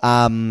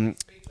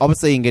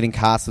obviously, in getting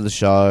cast for the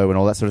show and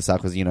all that sort of stuff,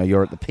 because,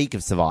 you're at the peak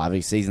of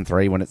Survivor, Season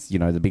 3, when it's,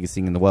 the biggest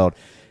thing in the world,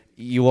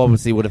 you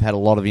obviously would have had a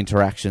lot of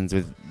interactions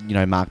with,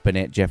 Mark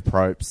Burnett, Jeff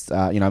Probst.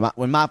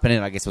 When Mark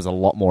Burnett, I guess, was a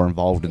lot more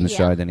involved in the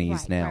show than he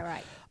is now.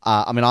 Right.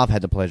 I've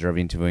had the pleasure of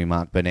interviewing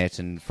Mark Burnett,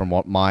 and from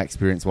what my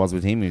experience was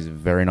with him, he was a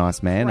very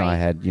nice man. Right. I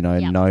had,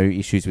 no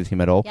issues with him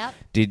at all.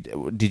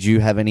 Yep. Did you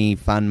have any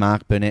fun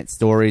Mark Burnett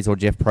stories or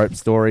Jeff Probst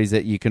stories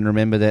that you can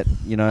remember that,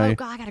 Oh,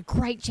 God, I got a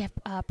great Jeff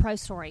Probst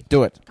story.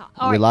 Do it.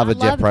 We love a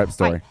Jeff Probst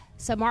story. Right.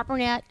 So Mark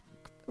Burnett,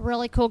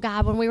 really cool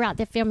guy. When we were out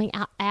there filming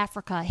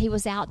Africa, he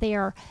was out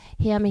there.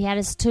 He had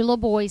his 2 little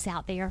boys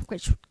out there,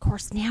 which of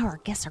course now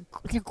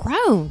they're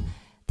grown.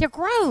 They're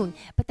grown,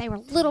 but they were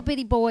little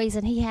bitty boys,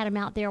 and he had them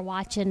out there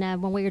watching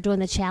when we were doing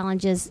the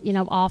challenges.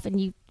 Off, and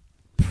you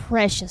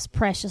precious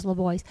little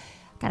boys.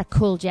 Got a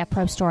cool Jeff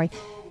Probst story.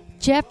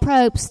 Jeff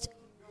Probst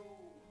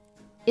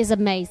is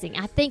amazing.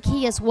 I think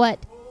he is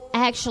what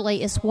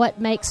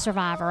makes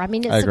Survivor. I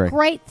mean, it's a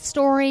great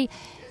story.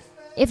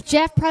 If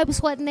Jeff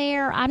Probst wasn't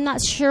there, I'm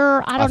not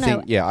sure. I don't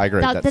know. Yeah, I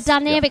agree. The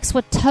dynamics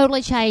would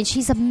totally change.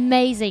 He's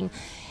amazing.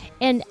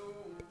 And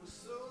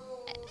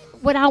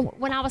when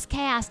I was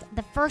cast,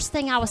 the first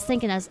thing I was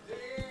thinking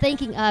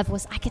of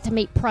was I get to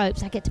meet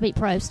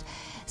Probst.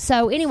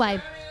 So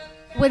anyway,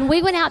 when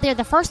we went out there,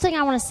 the first thing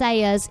I want to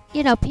say is,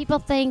 people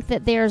think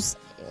that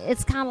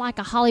it's kind of like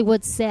a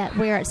Hollywood set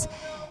where it's,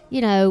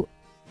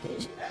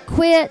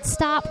 quit,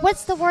 stop.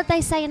 What's the word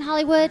they say in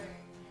Hollywood?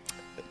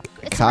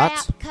 It's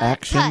cut,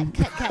 action.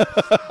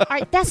 Cut. All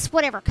right, that's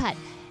whatever, cut.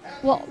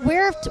 Well,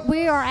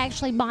 we are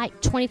actually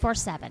mic'd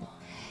 24/7.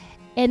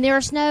 And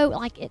there's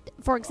no,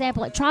 for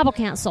example, at Tribal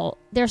Council,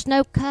 there's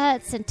no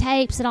cuts and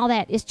tapes and all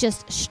that. It's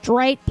just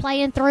straight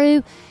playing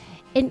through.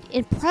 And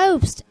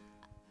Probst,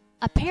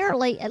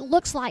 apparently, it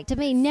looks like to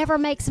me, never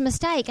makes a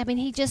mistake. I mean,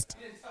 he just,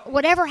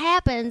 whatever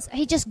happens,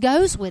 he just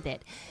goes with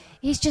it.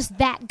 He's just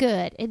that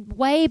good. And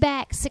way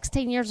back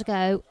 16 years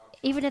ago,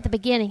 even at the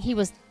beginning, he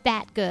was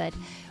that good.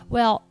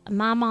 Well,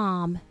 my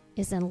mom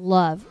is in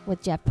love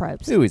with Jeff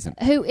Probst. Who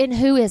isn't? Who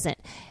isn't?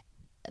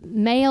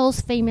 Males,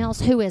 females,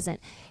 who isn't?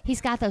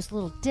 He's got those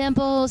little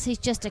dimples. He's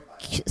just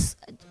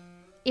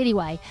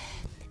anyway.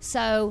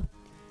 So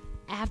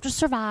after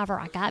Survivor,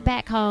 I got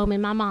back home,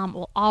 and my mom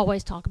will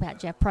always talk about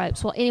Jeff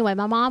Probst. Well, anyway,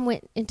 my mom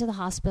went into the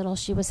hospital.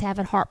 She was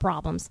having heart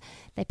problems.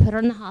 They put her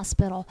in the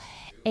hospital,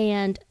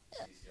 and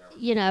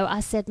I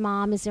said,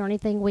 Mom, is there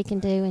anything we can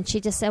do? And she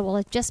just said, well,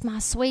 if my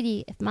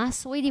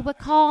sweetie would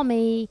call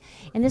me,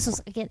 and this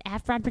was, again,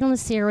 after I'd been on the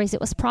series,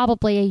 it was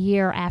probably a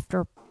year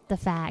after the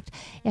fact.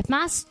 If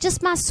my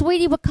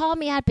sweetie would call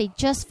me, I'd be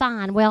just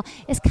fine. Well,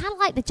 it's kind of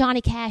like the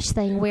Johnny Cash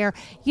thing where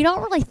you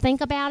don't really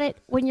think about it.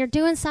 When you're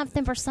doing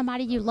something for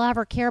somebody you love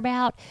or care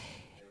about,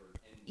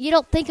 you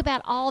don't think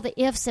about all the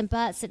ifs and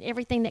buts and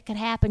everything that could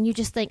happen. You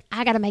just think,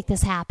 I got to make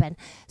this happen.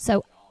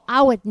 So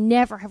I would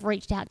never have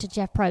reached out to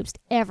Jeff Probst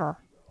ever.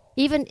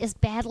 Even as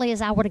badly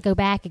as I were to go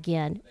back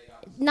again.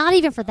 Not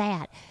even for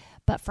that.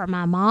 But for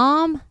my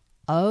mom,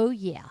 oh,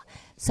 yeah.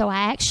 So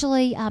I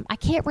actually, I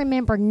can't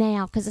remember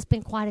now because it's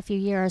been quite a few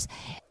years,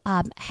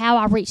 how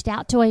I reached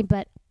out to him.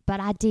 But but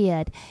I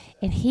did.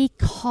 And he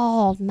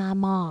called my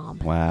mom.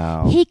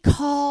 Wow. He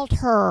called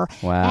her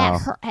Wow.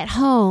 at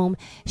home.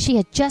 She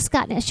had just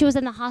she was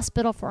in the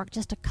hospital for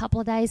just a couple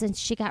of days, and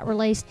she got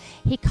released.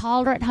 He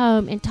called her at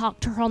home and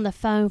talked to her on the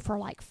phone for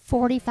like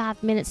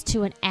 45 minutes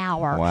to an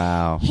hour.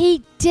 Wow.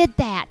 He did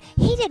that.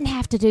 He didn't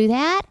have to do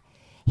that.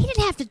 He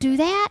didn't have to do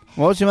that.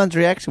 What was your mom's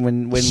reaction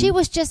when She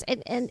was just,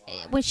 and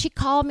when she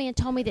called me and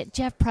told me that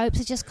Jeff Probst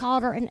had just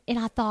called her, and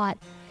I thought,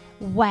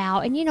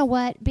 wow. And you know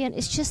what, Ben?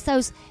 It's just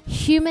those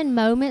human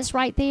moments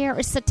right there.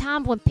 It's the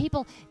time when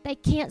people, they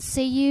can't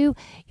see you.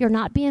 You're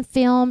not being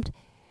filmed.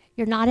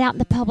 You're not out in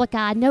the public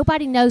eye.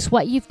 Nobody knows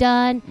what you've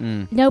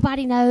done.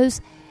 Nobody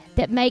knows.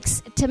 That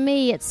makes, to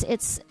me, it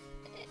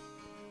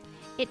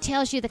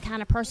tells you the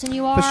kind of person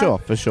you are.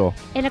 For sure.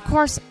 And, of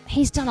course,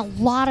 he's done a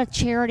lot of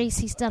charities.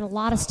 He's done a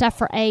lot of stuff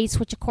for AIDS,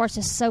 which, of course,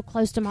 is so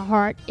close to my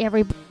heart.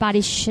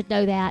 Everybody should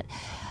know that.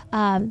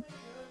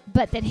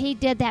 But that he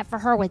did that for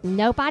her with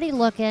nobody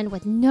looking,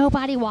 with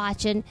nobody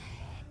watching,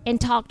 and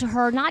talked to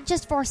her, not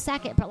just for a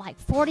second, but like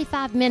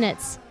 45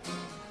 minutes.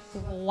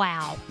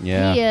 Wow.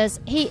 Yeah.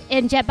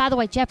 And Jeff, by the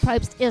way, Jeff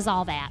Probst is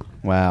all that.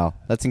 Wow.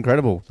 That's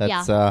incredible.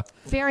 That's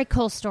very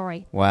cool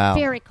story. Wow.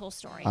 Very cool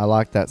story. I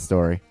like that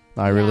story.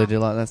 I really do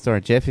like that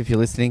story. Jeff, if you're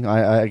listening,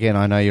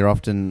 I know you're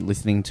often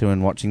listening to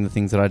and watching the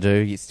things that I do.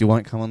 You still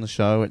won't come on the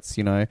show. It's,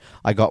 I've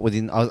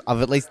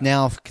at least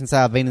now can say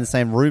I've been in the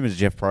same room as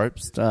Jeff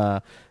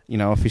Probst,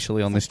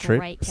 officially on this trip.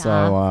 Great guy.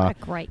 So, what a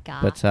great guy.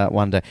 But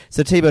one day.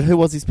 So, T-Bird, who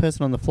was this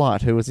person on the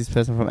flight? Who was this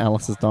person from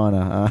Alice's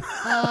Diner?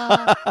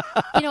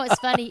 It's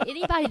funny.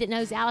 Anybody that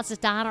knows Alice's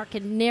Diner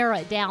can narrow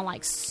it down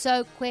like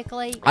so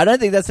quickly. I don't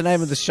think that's the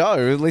name of the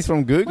show, at least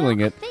from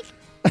Googling it.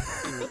 I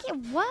think it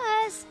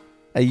was.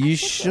 Are you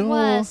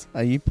sure?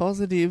 Are you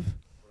positive?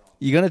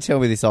 You're going to tell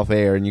me this off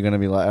air, and you're going to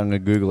be like, I'm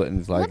going to Google it, and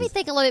it's like... Let me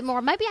think a little bit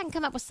more. Maybe I can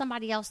come up with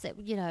somebody else that,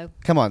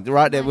 Come on,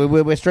 right there.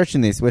 We're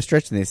stretching this. We're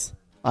stretching this.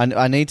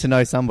 I need to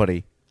know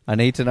somebody.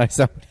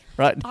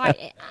 right now. All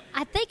right.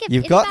 I think if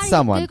You've anybody got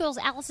someone. that Googles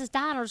Alice's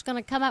Diner is going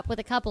to come up with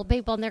a couple of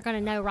people, and they're going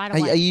to know right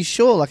away. Are you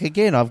sure? Like,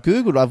 again, I've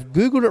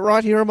Googled it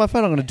right here on my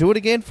phone. I'm going to do it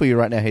again for you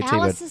right now. Hey,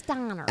 Alice's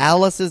Diner.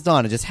 Alice's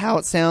Diner. Just how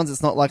it sounds.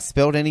 It's not like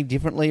spelled any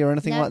differently or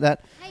anything like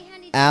that. Hey,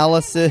 honey,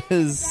 Alice's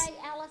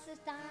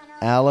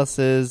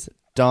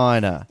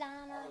Diner.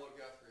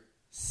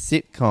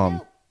 Sitcom.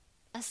 No,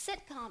 a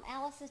sitcom,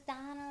 Alice's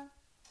Diner.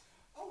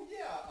 Oh,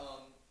 yeah.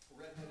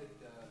 Redheaded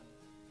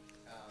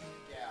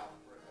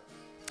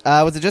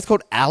gal. Was it just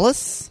called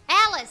Alice?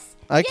 Alice.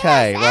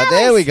 Okay, yes, right, Alice.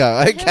 there we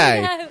go. Okay.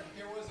 There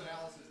was an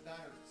Alice's Diner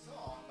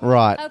song.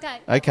 Right.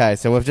 Okay,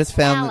 so we've just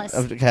found... Alice.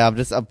 Okay, I'm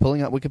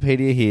pulling up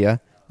Wikipedia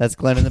here. That's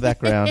Glenn in the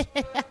background.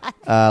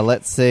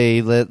 Let's see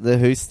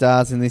who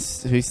stars in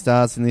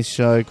this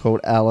show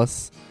called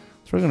Alice.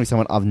 It's probably going to be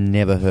someone I've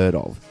never heard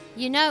of.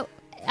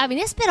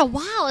 It's been a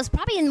while. It's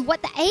probably in, the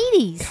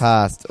 80s.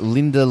 Cast,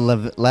 Linda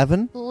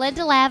Lavin.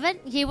 Linda Lavin.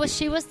 She was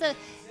the...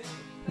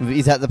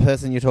 Is that the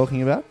person you're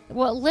talking about?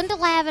 Well, Linda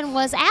Lavin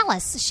was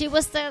Alice. She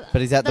was the...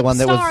 But is that the one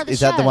that star was... of the Is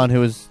show. that the one who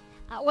was...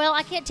 Well,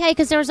 I can't tell you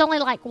because there was only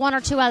like one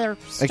or two other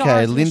stars.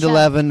 Okay, in the Linda show.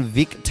 Lavin,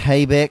 Vic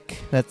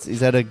Taybeck.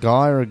 Is that a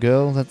guy or a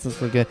girl?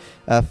 That's like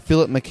a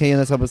Philip McKeon.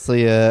 That's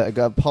obviously a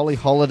guy. Polly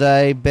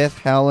Holiday, Beth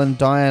Howland,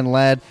 Diane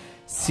Ladd,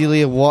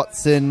 Celia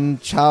Watson,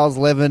 Charles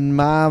Levin,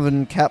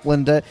 Marvin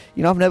Kaplan. I've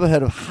never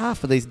heard of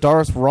half of these.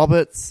 Doris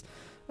Roberts.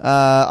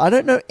 I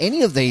don't know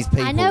any of these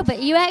people. I know,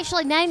 but you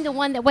actually named the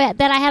one that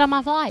I had on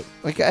my flight.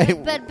 Okay,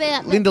 but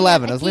Linda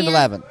Lavin. It was Linda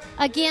Lavin.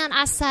 Again,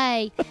 I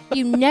say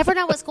you never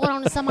know what's going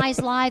on in somebody's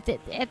life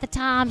at the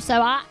time. So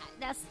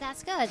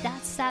that's good.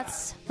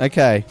 That's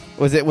okay.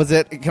 Was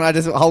it? Can I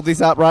just hold this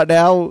up right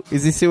now?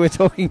 Is this who we're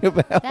talking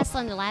about? That's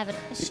Linda Lavin.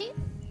 Is she?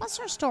 What's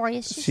her story?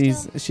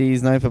 Is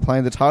She's known for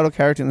playing the title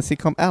character in the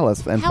sitcom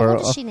Alice. And how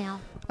old is she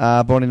now?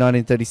 Born in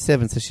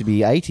 1937, so she'd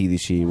be 80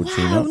 this year, would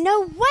she not?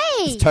 No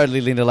way! It's totally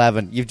Linda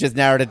Lavin. You've just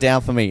narrowed it down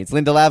for me. It's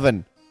Linda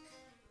Lavin.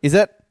 Is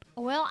it?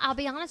 Well, I'll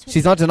be honest with you.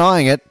 She's not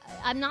denying it.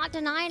 I'm not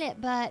denying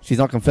it, but... She's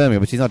not confirming it,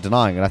 but she's not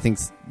denying it. I think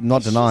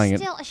not denying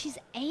it. She's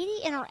 80,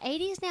 in her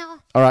 80s now?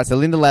 All right, so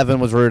Linda Lavin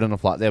was rude on a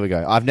flight. There we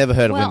go. I've never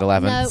heard of Linda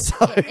Lavin. No,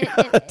 so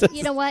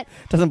you know what?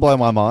 Doesn't blow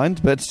my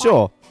mind, but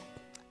sure.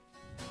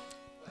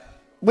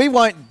 We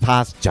won't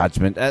pass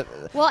judgment. I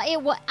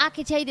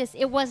can tell you this: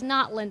 it was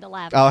not Linda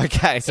Lavin. Oh,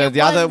 okay. So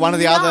one of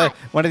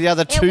the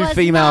other two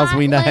females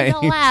we named.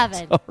 Linda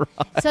Lavin.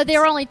 Right. So there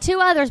were only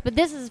two others, but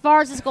this is as far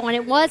as it's going.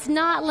 It was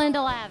not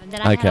Linda Lavin that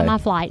I had on my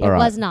flight. It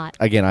was not.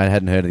 Again, I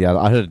hadn't heard of the other.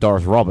 I heard of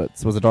Doris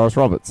Roberts. Was it Doris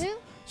Roberts? Who?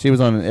 She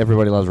was on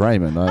Everybody Loves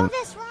Raymond. Oh,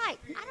 that's right.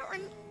 I don't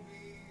remember.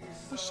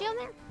 Was she on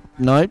there?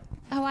 No.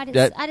 Oh, I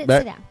didn't see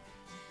that.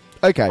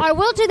 Okay. All right,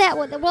 we'll do that.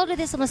 We'll do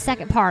this on the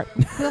second part.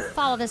 We'll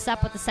follow this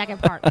up with the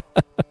second part.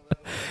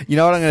 You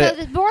know what I'm going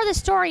to... So the more of the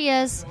story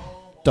is...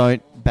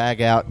 Don't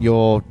bag out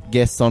your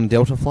guests on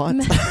Delta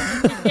flights.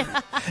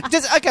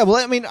 Okay, well,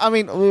 I mean,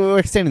 we're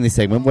extending this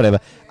segment, whatever.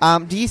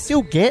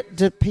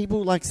 Do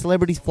people, like,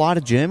 celebrities fly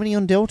to Germany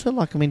on Delta?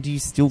 Like, do you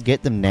still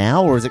get them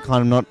now, or is it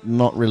kind of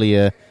not really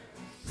a...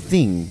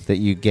 thing that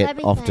you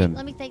get often?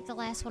 Let me think the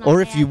last one.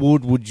 Or if you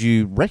would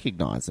you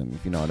recognise them,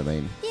 if you know what I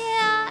mean?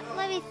 Yeah,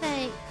 let me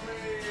think.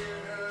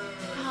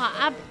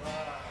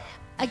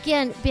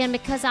 Again, Ben,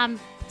 because I'm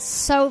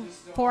so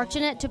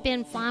fortunate to have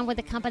been flying with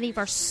the company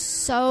for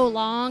so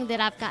long that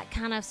I've got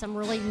kind of some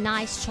really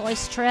nice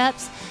choice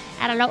trips,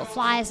 and I don't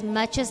fly as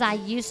much as I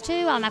used to,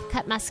 and I've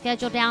cut my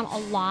schedule down a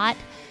lot.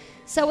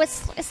 So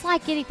it's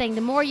like anything.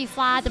 The more you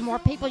fly, the more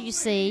people you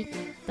see,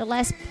 the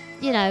less,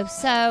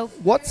 so...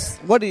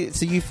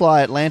 So you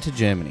fly Atlanta,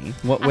 Germany.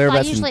 I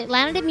fly usually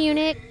Atlanta to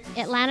Munich,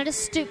 Atlanta to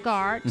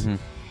Stuttgart.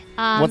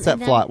 Mm-hmm. What's that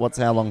flight?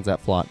 How long's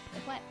that flight?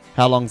 What?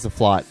 How long's the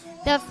flight?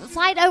 The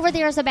flight over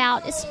there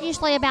it's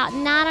usually about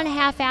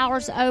 9.5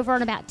 hours over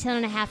and about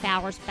 10.5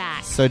 hours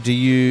back. So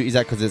is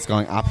that because it's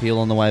going uphill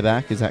on the way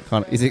back? Is it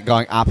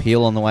going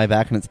uphill on the way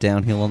back and it's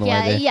downhill on the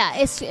way there? Yeah,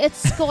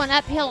 it's going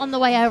uphill on the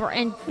way over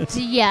and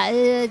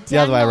the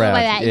other way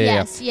around.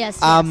 Yes.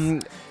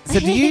 So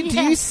do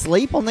you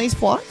sleep on these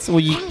flights?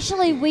 Or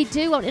Actually, we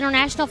do on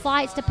international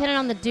flights, depending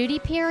on the duty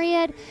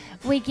period.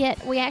 We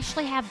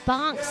actually have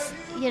bunks,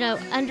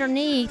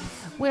 underneath,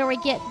 where we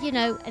get,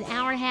 an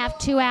hour and a half,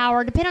 2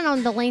 hour, depending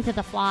on the length of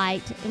the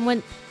flight. And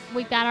when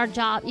we've got our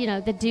job,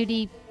 the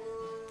duty,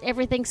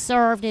 everything's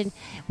served, and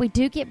we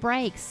do get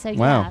breaks. So,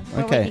 wow.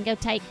 Where we can go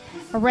take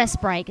a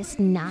rest break. It's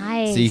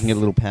nice. So you can get a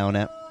little power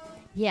nap?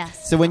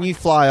 Yes. So when you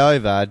fly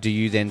over, do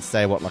you then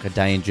stay, like a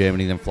day in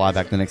Germany, then fly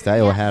back the next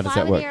day, or how does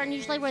that work? There, and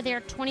usually we're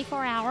there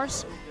 24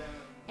 hours.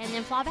 And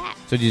then fly back.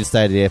 So do you just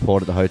stay at the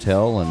airport at the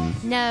hotel?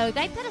 No,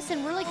 they put us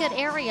in really good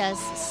areas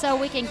so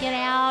we can get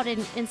out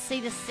and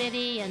see the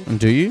city. And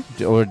do you?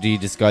 Or do you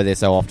just go there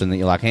so often that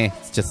you're like,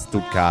 it's just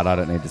Stuttgart, I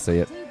don't need to see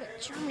it? But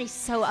Germany's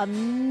so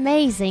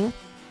amazing.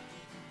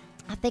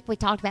 I think we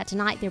talked about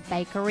tonight their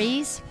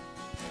bakeries.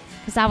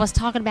 Because I was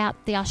talking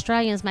about the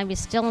Australians maybe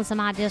stealing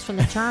some ideas from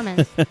the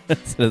Germans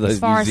as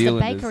far as the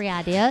bakery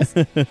ideas.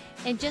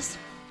 And just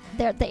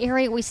the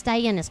area we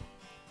stay in is...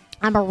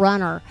 I'm a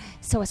runner,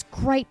 so it's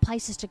great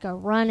places to go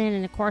running,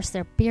 and of course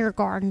their beer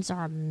gardens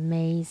are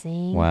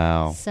amazing.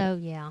 Wow! So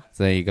yeah,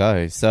 so there you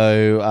go.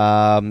 So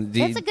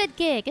it's a good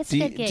gig. Do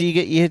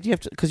you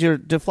have to, because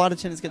do flight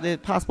attendants get their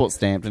passport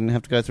stamped and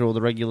have to go through all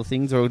the regular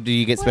things, or do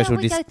you get special?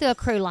 We go through a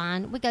crew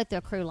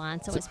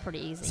line. So it's pretty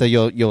easy. So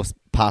your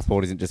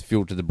passport isn't just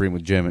filled to the brim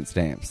with German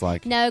stamps,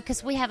 like no,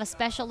 because we have a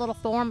special little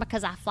form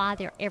because I fly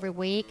there every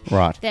week.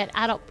 Right. That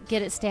I don't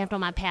get it stamped on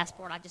my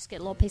passport. I just get a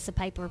little piece of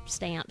paper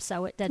stamped,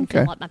 so it doesn't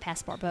fill up my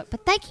passport book.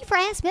 But thank you for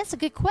asking. That's a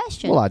good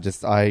question. Well, I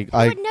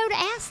wouldn't know to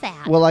ask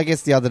that. Well, I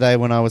guess the other day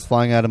when I was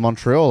flying out of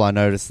Montreal, I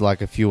noticed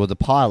like a few of the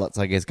pilots,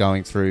 I guess,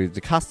 going through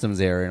the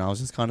customs area, and I was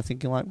just kind of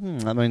thinking like,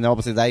 I mean,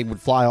 obviously they would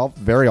fly off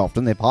very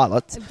often. They're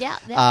pilots.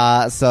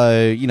 Yeah.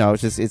 So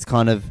it's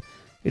kind of.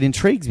 It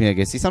intrigues me, I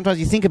guess. Sometimes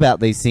you think about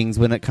these things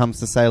when it comes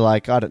to, say,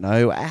 like, I don't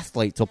know,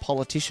 athletes or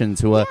politicians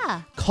who are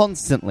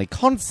constantly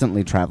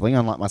travelling,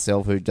 unlike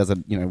myself who does it,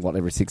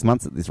 every 6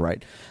 months at this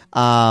rate.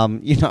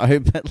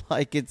 But,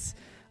 like,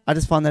 I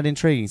just find that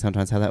intriguing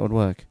sometimes how that would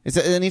work. It's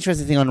an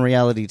interesting thing on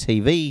reality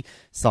TV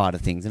side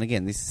of things. And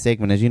again, this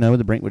segment, as you know, with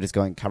the Brink, we're just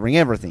covering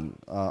everything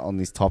on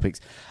these topics.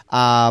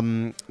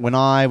 When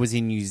I was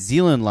in New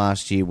Zealand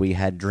last year, we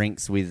had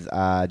drinks with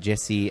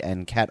Jesse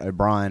and Kat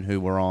O'Brien,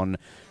 who were on...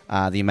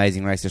 The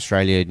Amazing Race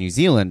Australia, New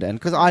Zealand. And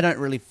because I don't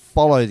really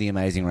follow The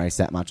Amazing Race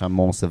that much, I'm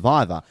more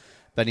Survivor.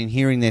 But in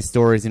hearing their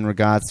stories in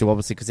regards to,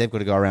 obviously, because they've got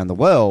to go around the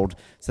world,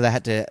 so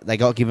they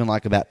got given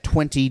like about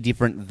 20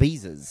 different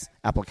visas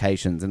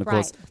applications. And of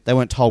course, they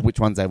weren't told which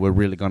ones they were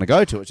really going to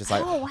go to. It's just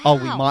like,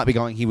 we might be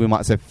going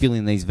here, so fill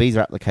in these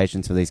visa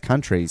applications for these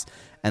countries.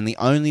 And the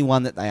only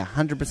one that they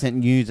 100%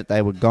 knew that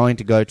they were going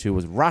to go to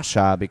was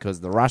Russia,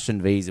 because the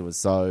Russian visa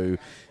was so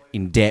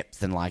in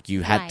depth and like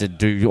you had to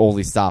do all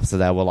this stuff. So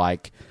they were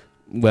like,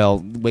 well,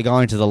 we're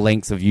going to the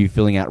lengths of you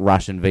filling out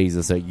Russian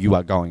visa, so you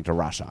are going to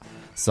Russia.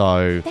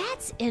 So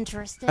that's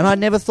interesting. And I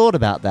never thought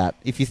about that.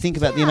 If you think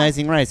about The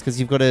Amazing Race, because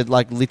you've got to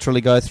like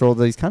literally go through all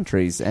these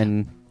countries,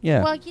 and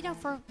well,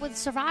 with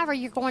Survivor,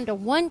 you're going to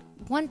one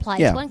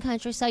place, one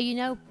country,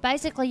 so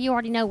basically you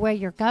already know where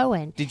you're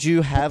going. Did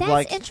you have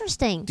that's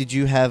interesting?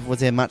 Was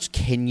there much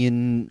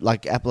Kenyan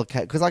like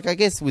application? Because like I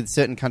guess with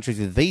certain countries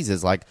with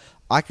visas, like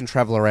I can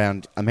travel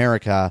around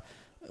America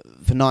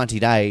for 90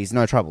 days,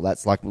 no trouble.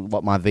 That's like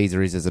what my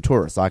visa is as a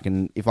tourist. I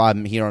can, if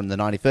I'm here on the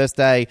 91st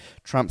day,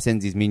 Trump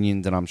sends his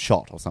minions and I'm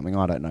shot or something.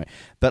 I don't know.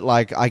 But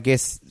like, I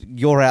guess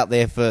you're out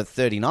there for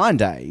 39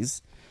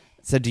 days.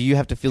 So do you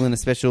have to fill in a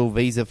special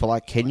visa for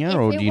like Kenya,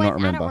 or do you not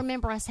remember? I don't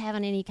remember us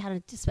having any kind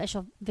of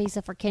special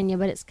visa for Kenya,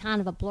 but it's kind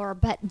of a blur.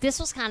 But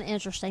this was kind of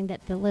interesting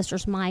that the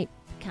listeners might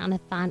kind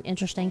of find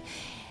interesting.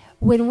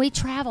 When we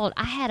traveled,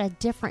 I had a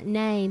different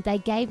name. They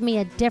gave me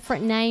a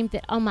different name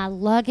that on my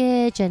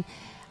luggage, and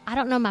I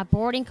don't know my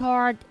boarding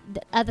card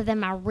other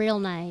than my real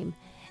name.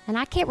 And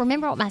I can't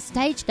remember what my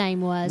stage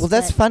name was. Well,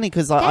 that's funny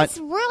because that's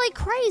really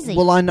crazy.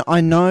 Well,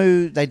 I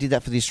know they did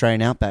that for the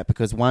Australian Outback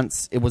because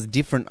once it was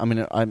different. I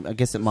mean, I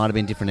guess it might have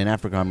been different in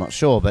Africa. I'm not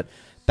sure. But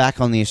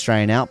back on the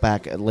Australian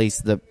Outback, at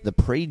least the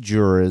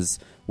pre-jurors,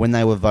 when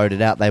they were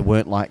voted out, they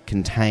weren't like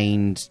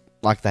contained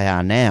like they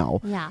are now.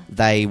 Yeah.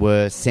 They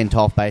were sent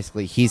off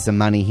basically, here's some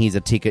money, here's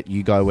a ticket,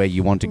 you go where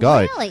you want to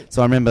go. Really?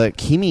 So I remember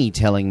Kimmy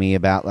telling me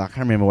about, I can't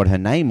remember what her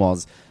name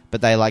was, but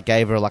they like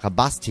gave her like a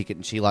bus ticket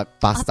and she like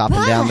bussed up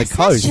and down the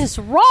coast. That's just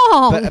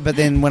wrong. But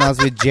then when I was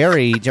with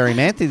Jerry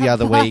Manthey the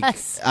other week,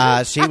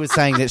 she was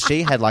saying that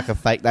she had like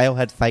they all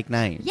had fake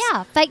names.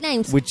 Yeah, fake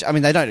names. Which, I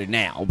mean, they don't do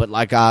now, but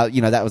like,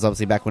 that was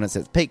obviously back when it's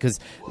at its peak, because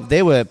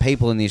there were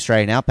people in the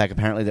Australian outback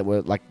apparently that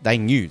were like, they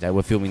knew they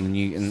were filming the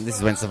new, and this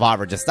is when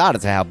Survivor just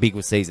started, so how big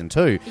was season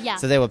 2. Yeah.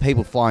 So there were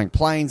people flying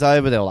planes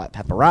over, there were like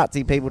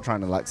paparazzi people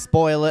trying to like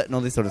spoil it and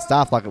all this sort of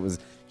stuff, like it was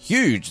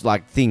huge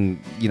like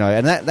thing,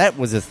 and that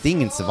was a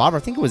thing in Survivor. I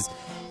think it was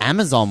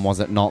Amazon,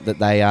 was it not, that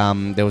they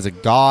there was a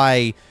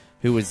guy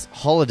who was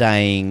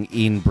holidaying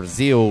in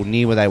Brazil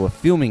near where they were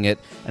filming it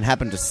and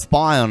happened to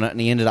spy on it, and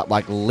he ended up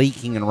like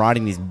leaking and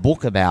writing this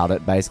book about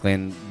it basically,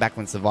 and back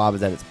when Survivor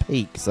was at its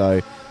peak.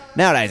 So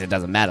nowadays it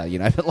doesn't matter,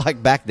 but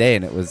like back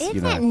then it was,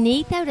 Isn't that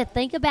neat though to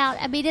think about?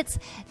 I mean, it's,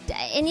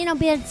 and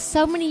being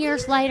so many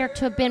years later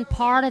to have been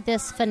part of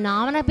this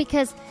phenomena,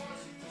 because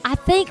I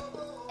think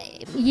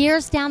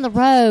years down the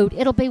road,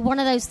 it'll be one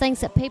of those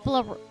things that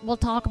people will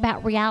talk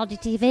about reality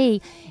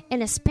TV,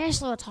 and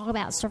especially will talk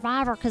about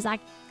Survivor, because I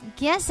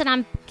guess, and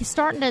I'm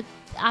starting to,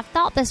 I've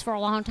thought this for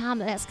a long time,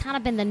 that's kind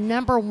of been the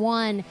number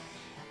one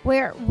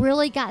where it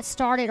really got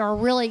started, or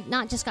really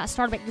not just got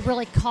started, but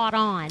really caught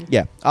on.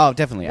 Yeah. Oh,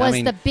 definitely. Was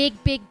the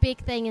big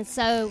thing, and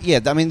so... Yeah,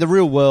 I mean, the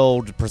Real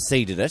World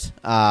preceded it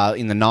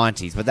in the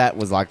 90s, but that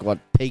was like what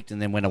peaked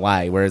and then went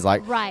away, whereas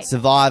like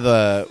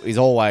Survivor is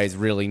always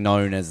really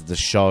known as the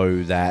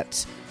show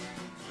that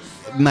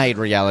made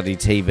reality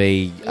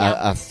TV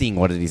a thing,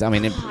 what it is. I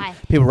mean,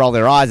 people roll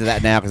their eyes at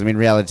that now, because I mean,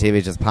 reality TV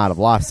is just part of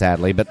life,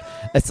 sadly, but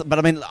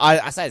I mean,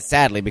 I say it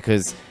sadly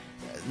because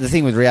the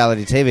thing with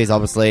reality TV is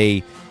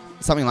obviously...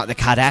 something like the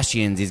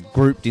Kardashians is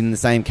grouped in the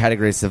same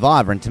category as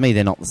Survivor, and to me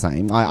they're not the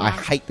same. I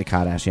hate the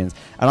Kardashians,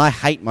 and I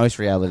hate most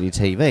reality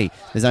TV.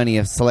 There's only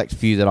a select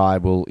few that I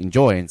will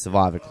enjoy, and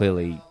Survivor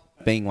clearly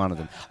being one of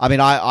them. I mean,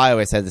 I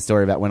always say the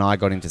story about when I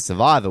got into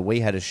Survivor. We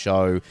had a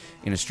show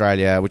in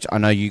Australia, which I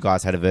know you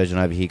guys had a version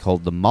over here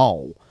called The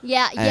Mole.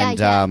 Yeah.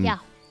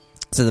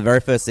 So the very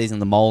first season of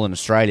The Mole in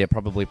Australia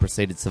probably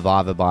preceded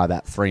Survivor by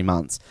about 3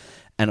 months.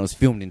 And it was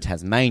filmed in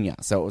Tasmania,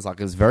 so it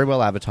was very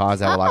well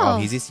advertised. They were like, "Oh,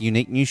 here's this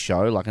unique new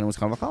show," and it was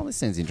kind of like, "Oh, this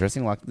sounds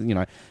interesting."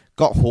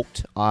 Got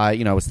hooked. I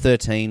was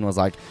 13. Was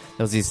like,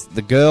 there was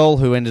the girl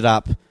who ended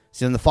up.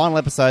 So in the final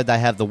episode, they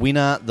have the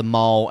winner, the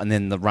mole, and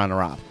then the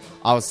runner-up.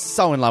 I was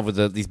so in love with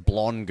this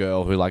blonde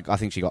girl who, I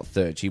think she got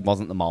third. She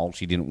wasn't the mole.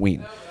 She didn't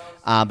win.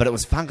 But it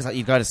was fun because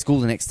you'd go to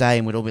school the next day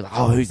and we'd all be like,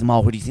 "Oh, who's the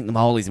mole? Who do you think the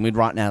mole is?" And we'd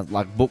write down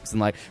books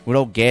and we'd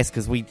all guess,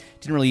 because we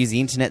didn't really use the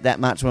internet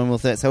that much when we were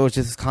 13. So it was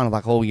just kind of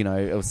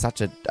it was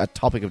such a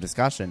topic of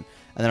discussion.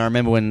 And then I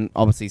remember when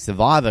obviously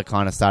Survivor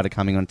kind of started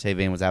coming on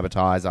TV and was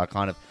advertised,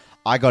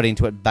 I got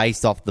into it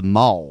based off the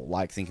mole,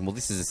 thinking, well,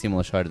 this is a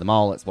similar show to the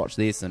mole. Let's watch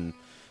this. And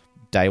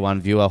day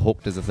one viewer,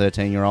 hooked as a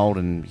 13-year-old,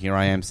 and here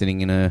I am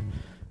sitting in a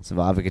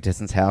Survivor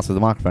contestant's house with a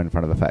microphone in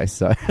front of her face.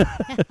 So.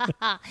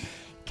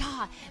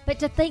 God, but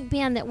to think,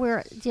 Ben, that we're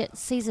at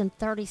season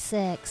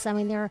 36. I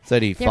mean, they're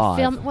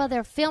 35.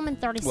 They're filming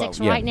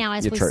 36 right now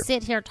as we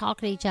sit here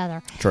talking to each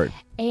other. True.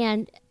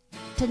 And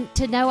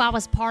to know I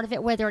was part of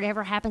it, whether it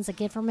ever happens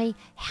again for me,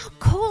 how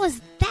cool is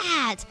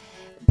that,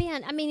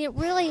 Ben? I mean, it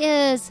really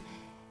is.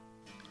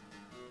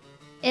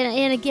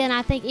 And again,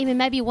 I think even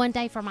maybe one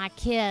day for my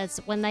kids,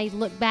 when they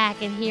look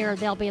back and hear,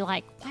 they'll be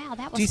like, "Wow,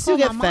 that was cool." Do you still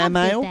get my fan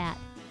mom mail? Did that.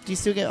 Do you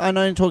still get? I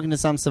know, in talking to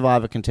some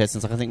Survivor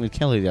contestants, I think with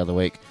Kelly the other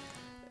week,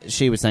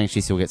 she was saying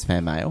she still gets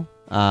fan mail.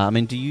 I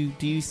mean, do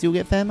you still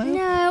get fan mail?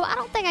 No, I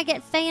don't think I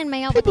get fan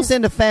mail. People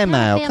send a fan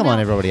mail. Come on,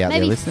 everybody out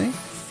maybe there listening.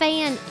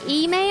 Fan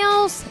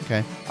emails.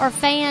 Okay. Or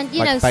fan,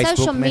 Facebook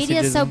social media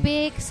is so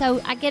messages big,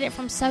 so I get it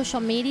from social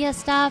media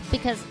stuff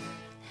because.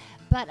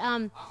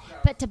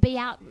 But to be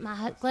out,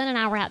 Glenn and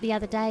I were out the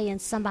other day,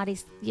 and somebody,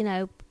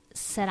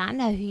 said, "I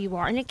know who you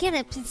are." And again,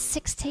 it's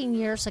 16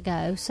 years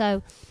ago,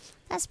 so.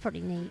 That's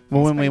pretty neat.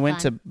 Well, when we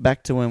went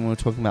back to when we were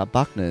talking about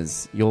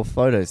Buckner's, your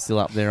photo's still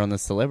up there on the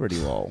celebrity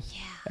wall.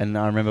 Yeah. And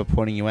I remember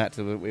pointing you out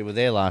to, we were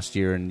there last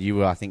year, and you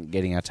were, I think,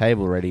 getting our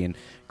table ready, and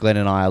Glenn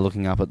and I are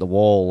looking up at the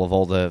wall of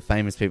all the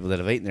famous people that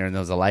have eaten there, and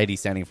there was a lady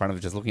standing in front of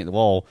us just looking at the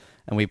wall,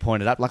 and we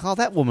pointed up like, "Oh,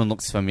 that woman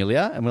looks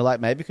familiar," and we're like,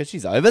 "Maybe because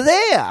she's over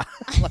there."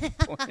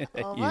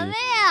 Over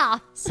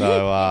there.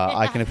 So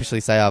I can officially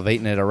say I've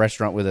eaten at a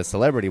restaurant with a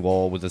celebrity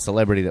wall with a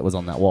celebrity that was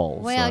on that wall.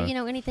 Well,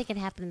 anything can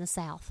happen in the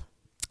South.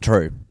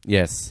 True,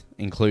 yes,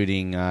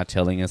 including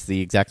telling us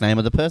the exact name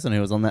of the person who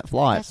was on that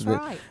flight. That's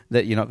right.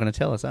 That you're not going to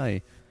tell us, are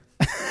you?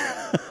 I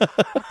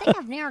think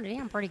I've narrowed it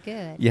down pretty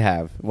good. You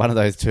have. One of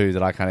those two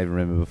that I can't even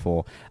remember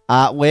before.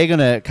 We're going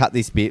to cut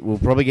this bit. We'll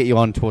probably get you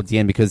on towards the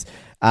end because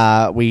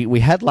we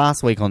had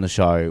last week on the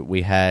show,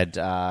 we had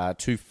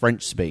two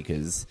French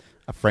speakers,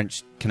 a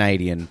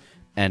French-Canadian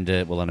and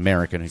an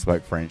American who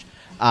spoke French.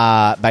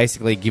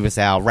 Basically give us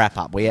our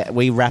wrap-up.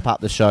 We wrap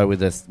up the show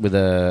with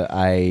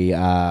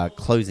a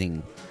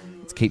closing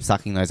it's keep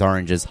sucking those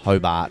oranges,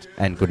 Hobart,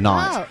 and good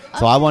night. Oh,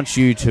 So I want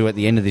you to, at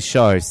the end of this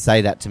show,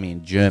 say that to me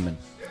in German.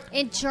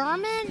 In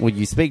German? Well,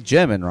 you speak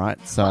German, right?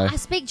 So I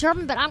speak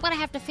German, but I'm going to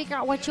have to figure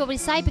out what you want me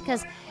to say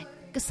because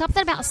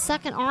something about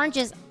sucking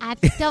oranges I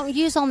don't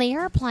use on the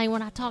airplane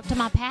when I talk to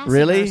my passengers.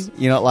 Really?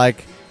 You're not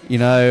like,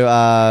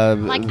 I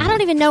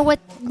don't even know what...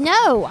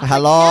 No.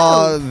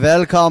 Hello,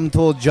 welcome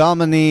to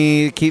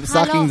Germany. Keep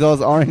sucking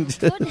those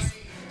oranges.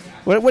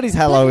 What is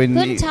hello in...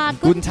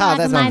 Guten Tag,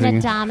 that's meine something.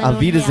 Damen Auf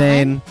und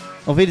Wiedersehen.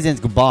 Auf Wiedersehen's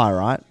goodbye,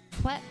 right?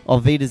 What?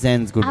 Auf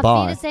Wiedersehen's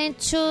goodbye. Auf Wiedersehen,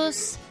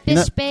 tschüss,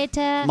 bis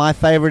später. My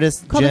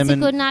favouriteest Kommen Sie German...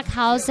 gut nach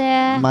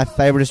Hause. My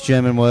favouriteest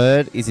German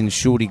word is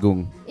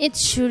Entschuldigung.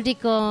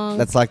 Entschuldigung.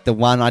 That's like the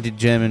one I did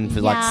German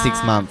for like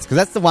 6 months. Because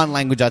that's the one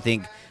language I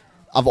think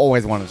I've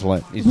always wanted to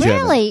learn. Is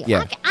Really?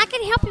 German. Yeah. I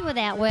can help you with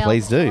that. Well,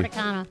 Please do.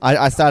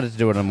 I started to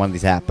do it on one of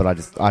these apps, but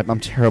I'm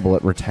terrible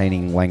at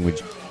retaining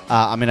language.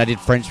 I did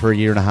French for a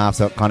year and a half,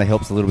 so it kind of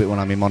helps a little bit when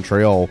I'm in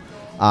Montreal.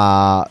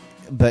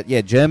 But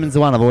yeah, German's the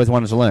one I've always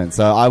wanted to learn.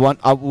 So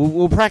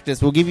we'll practice.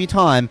 We'll give you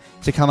time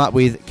to come up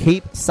with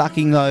keep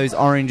sucking those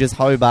oranges,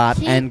 Hobart,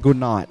 and good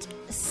night.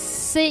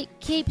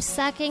 Keep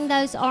sucking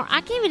those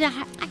I can't even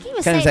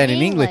Can't say it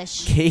in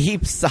English.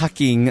 Keep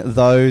sucking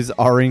those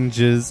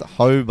oranges,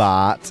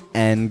 Hobart,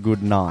 and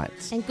good night.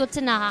 And gute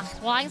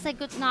Nacht. Well, I can say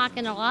gute Nacht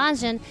in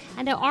Orangen.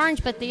 I know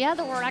orange, but the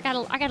other word I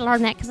gotta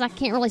learn that because I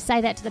can't really say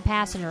that to the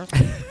passengers.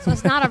 So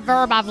it's not a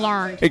verb I've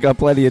learned. We got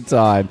plenty of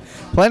time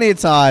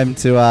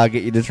to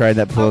get you to train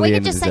that before the end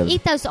of We this could just say episode.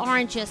 eat those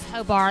oranges,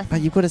 Hobart.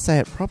 But you've got to say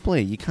it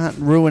properly. You can't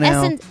ruin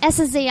our...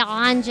 Essen Sie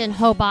Orangen,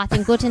 Hobart,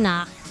 and gute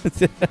Nacht.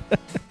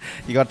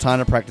 You got time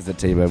to practice it,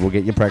 T-Bird. We'll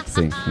get you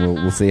practicing.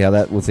 We'll see how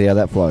that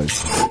flows.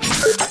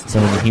 So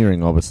when you're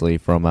hearing, obviously,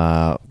 from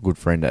our good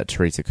friend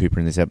Teresa Cooper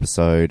in this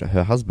episode,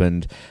 her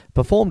husband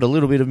performed a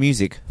little bit of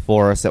music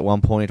for us at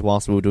one point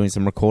whilst we were doing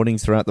some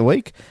recordings throughout the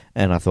week,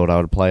 and I thought I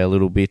would play a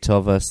little bit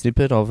of a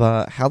snippet of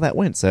how that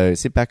went. So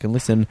sit back and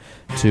listen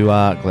to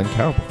Glenn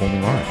Carroll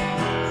performing live.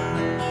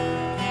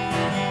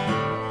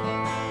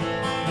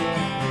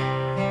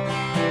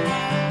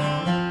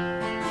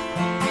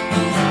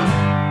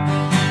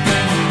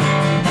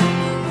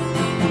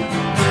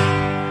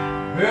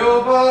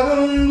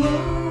 Bell-bottom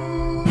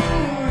blues,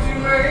 you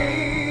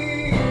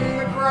made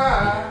me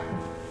cry.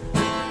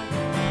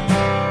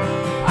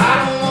 I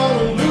don't want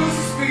to lose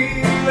this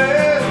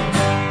feeling.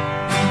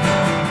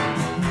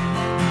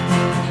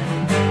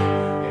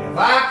 If I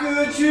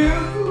could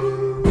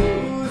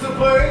choose a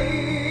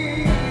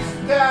place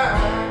to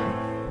die,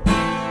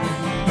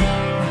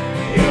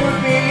 it would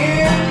be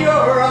in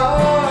your arms.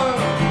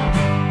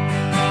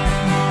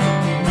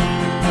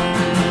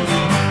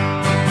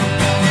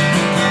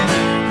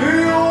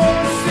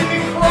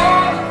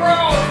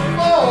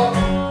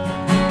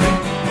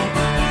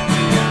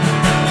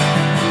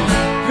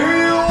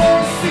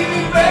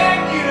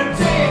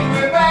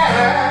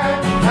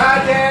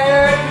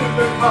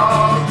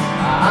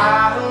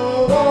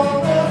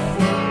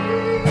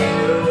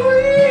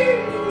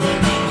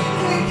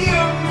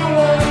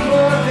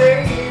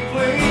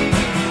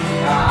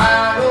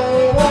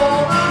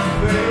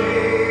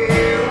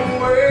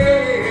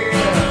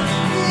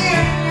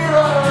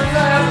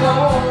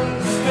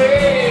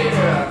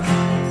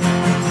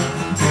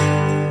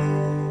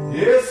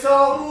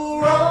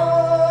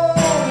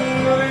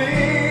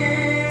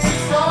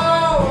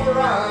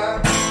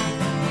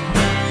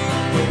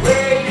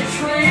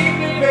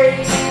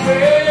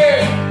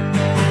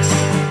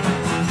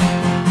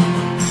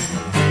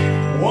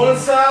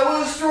 Once I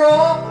was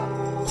strong,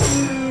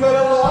 but I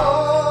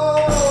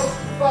lost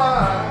the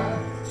fight.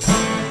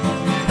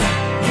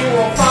 You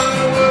won't find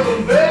me with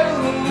a better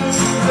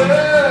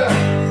loser.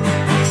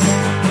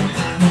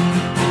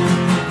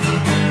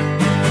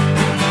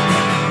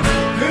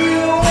 Do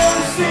you want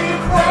to see me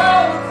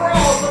crawl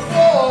across the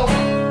floor?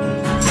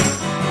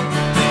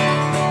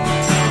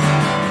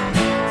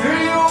 Do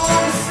you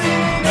want to see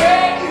me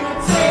beg you to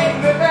take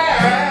me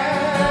back?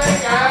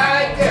 I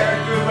dare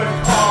you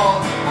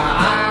because I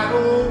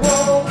don't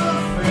want to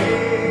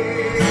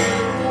fade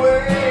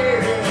away.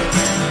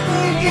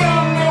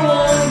 Give me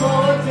one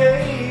more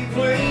day,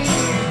 please.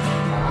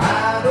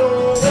 I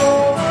don't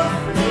want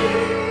to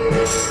fade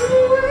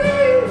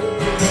away.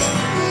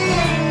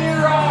 In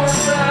your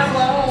arms I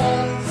long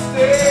to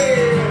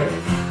stay.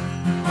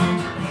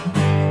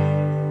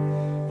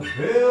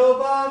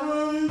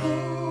 Bell-bottom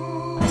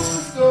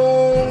blues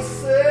don't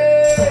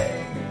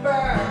say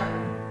goodbye.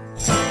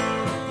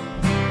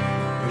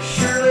 We're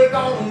surely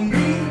gonna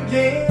meet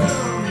again.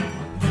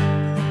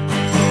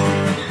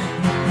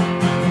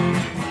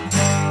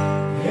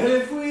 And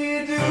if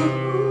we do,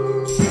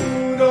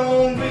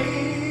 don't be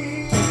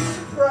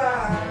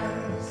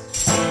surprised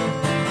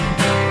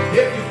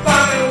if you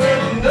find me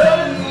with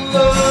another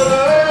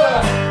lover.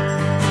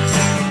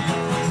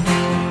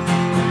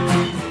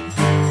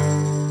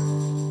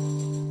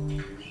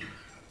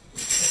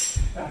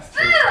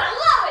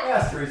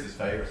 That's Teresa's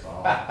favorite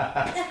song.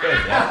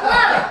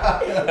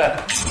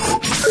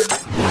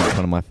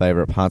 One of my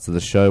favourite parts of the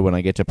show when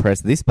I get to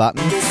press this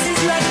button. This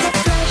is like a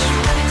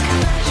flashback.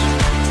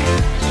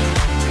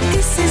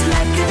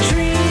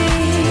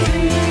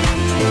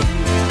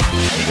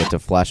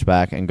 into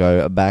flashback and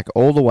go back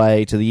all the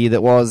way to the year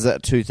that was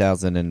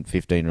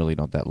 2015. Really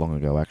not that long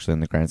ago, actually, in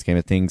the grand scheme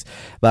of things.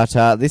 But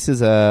this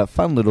is a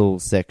fun little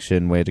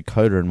section where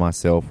Dakota and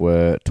myself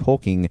were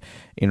talking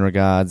in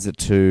regards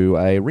to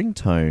a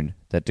ringtone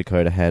that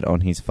Dakota had on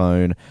his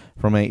phone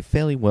from a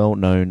fairly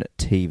well-known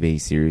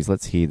TV series.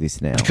 Let's hear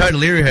this now. Dakota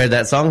Leary heard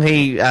that song.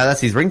 That's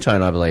his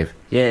ringtone, I believe.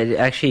 Yeah,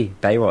 actually,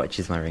 Baywatch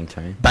is my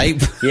ringtone.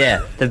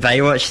 Yeah, the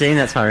Baywatch theme,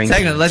 that's my ringtone.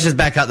 Hang on, let's just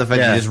back up the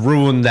fact you just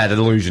ruined that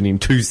illusion in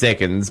 2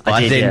 seconds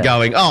by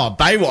going, oh,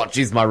 Baywatch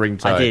is my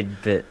ringtone. I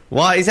did, but...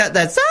 Why? Is that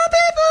some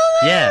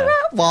people... Yeah.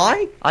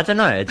 Why? I don't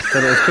know, I just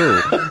thought it was cool.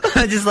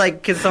 I just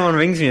like, because someone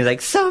rings me and like,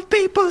 some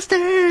people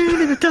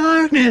stand in the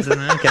darkness. And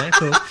I'm, okay,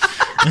 cool.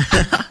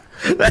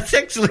 That's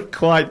actually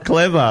quite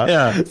clever.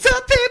 Yeah. Some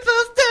people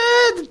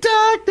stand in the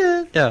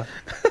darkness. Yeah.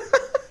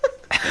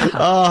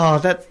 Oh,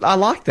 I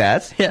like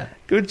that. Yeah.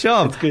 Good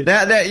job. It's good.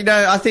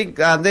 Now, I think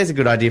there's a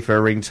good idea for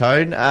a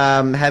ringtone.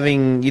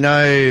 Having,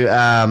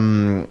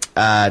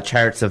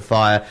 Chariots of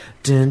Fire.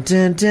 Dun,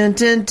 dun, dun,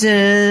 dun,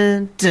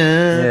 dun,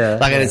 dun. Yeah.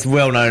 Like, and it's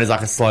well known as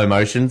like a slow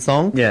motion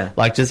song. Yeah.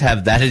 Like, just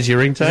have that as your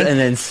ringtone. And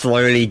then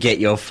slowly get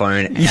your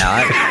phone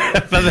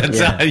out. For the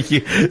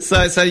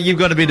time. So you've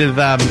got a bit of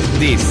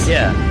this.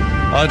 Yeah.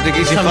 Oh, is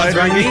your Someone's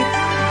phone ringing?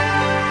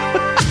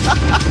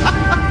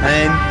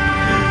 And...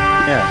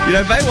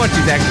 Yeah. Baywatch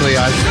is actually,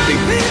 I think,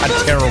 a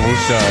terrible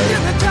show.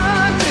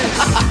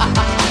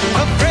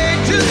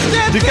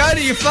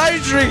 Dakota, your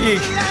phone's ringing.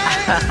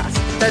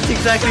 That's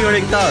exactly what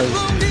it does.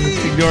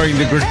 Ignoring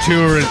the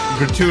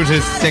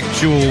gratuitous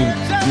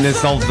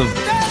sexualness of the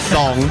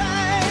song.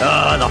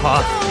 Oh, the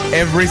hot.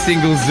 Every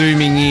single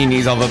zooming in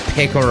is of a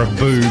peck or a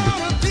boob.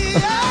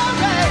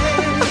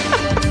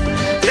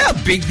 You know how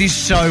big this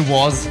show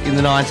was in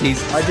the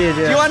 90s? I did,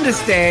 yeah. Do you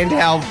understand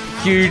how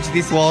huge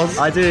this was?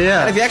 I do,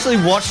 yeah. And if you actually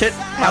watch it,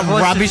 how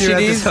rubbish it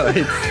is.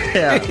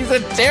 Yeah. It's a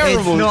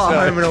terrible It's not show.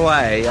 Home and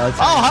Away.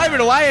 Home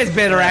and Away has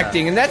better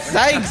acting, and that's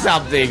saying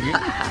something. There's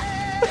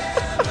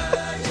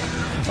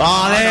the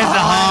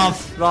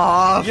half. The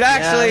half.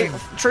 Actually,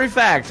 true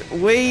fact,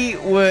 we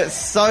were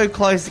so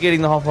close to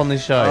getting the Hoff on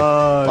this show.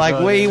 Oh,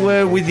 God, we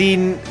were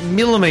within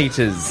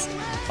millimetres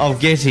of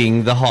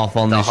getting the Hoff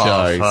on this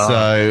show.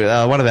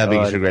 So, one of our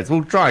biggest regrets.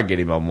 We'll try and get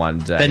him on one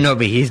day. Better not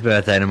be his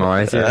birthday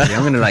tomorrow. Seriously,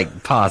 I'm going to,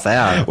 pass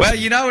out. Well,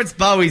 it's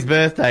Bowie's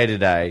birthday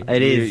today.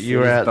 It is.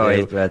 You're out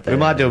Bowie's there. birthday. We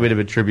might do a bit of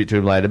a tribute to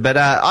him later. But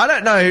I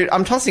don't know.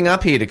 I'm tossing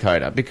up here,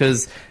 Dakota,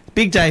 because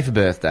big day for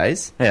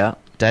birthdays. Yeah.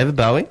 David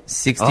Bowie,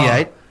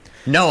 68.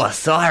 Noah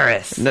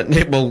Cyrus. Good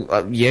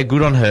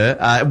on her.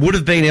 It would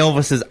have been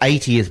Elvis's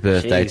 80th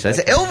birthday today.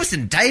 So Elvis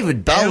and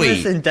David Bowie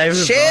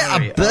share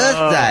a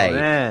birthday. Oh,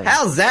 man.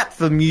 How's that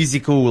for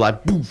musical,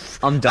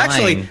 boof? I'm dying.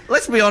 Actually,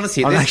 let's be honest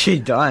here. I'm actually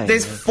dying.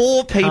 There's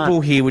 4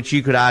 people here which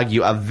you could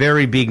argue are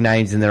very big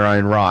names in their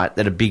own right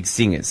that are big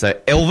singers. So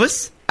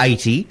Elvis,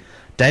 80.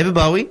 David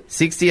Bowie,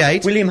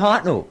 68. William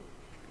Hartnell.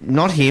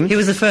 Not him. He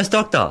was the first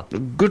Doctor.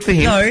 Good for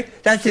him. No,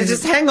 that's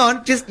just hang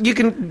on. You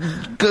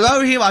can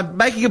go here. I'm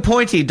making a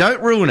point here.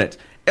 Don't ruin it.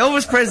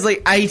 Elvis Presley,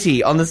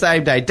 80 on the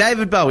same day.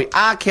 David Bowie,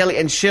 R. Kelly,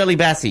 and Shirley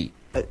Bassey.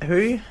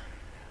 Who?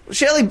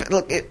 Shirley.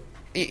 Look,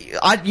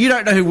 you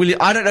don't know who William.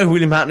 I don't know who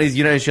William Hartnell is.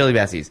 You know who Shirley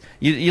Bassey is.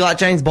 You like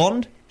James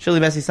Bond? Shirley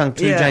Bassey sung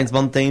 2 James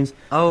Bond themes.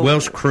 Oh,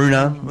 Welsh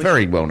crooner,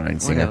 very well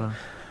known singer.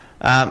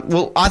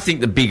 Well, I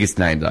think the biggest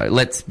name though,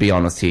 let's be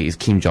honest here, is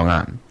Kim Jong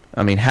Un.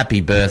 I mean,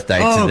 happy birthday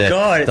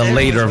to the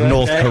leader of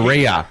North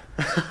Korea.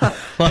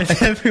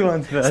 It's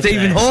everyone's birthday.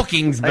 Stephen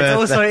Hawking's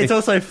birthday. It's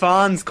also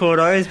Farns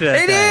Cordo's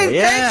birthday. It is!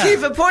 Yeah. Thank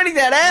you for pointing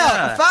that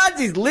out!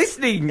 Farns is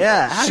listening!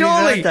 Yeah, happy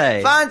surely.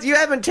 birthday. Farns, you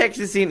haven't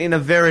texted us in a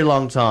very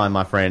long time,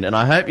 my friend, and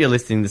I hope you're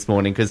listening this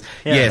morning, because,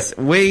 yes,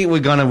 we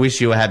were going to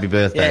wish you a happy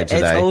birthday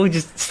today. It's all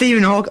just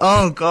Stephen Hawking.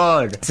 Oh,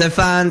 God. So,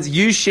 Farns,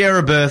 you share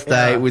a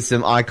birthday with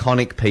some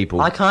iconic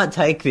people. I can't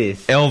take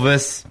this.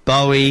 Elvis,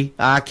 Bowie,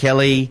 R.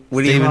 Kelly,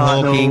 William Stephen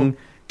Hartnell. Hawking,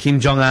 Kim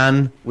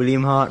Jong-un,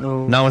 William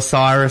Hartnell. Noah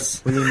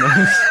Cyrus. William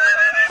Hartnell.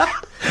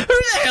 Who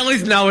the hell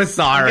is Noah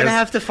Cyrus? I'm going to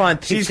have to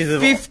find She's pictures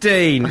of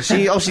 15.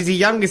 She's a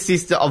younger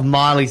sister of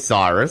Miley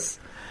Cyrus,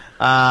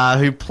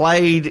 who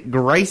played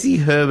Gracie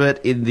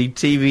Herbert in the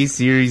TV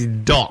series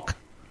Doc.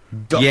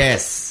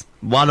 Yes.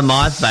 One of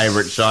my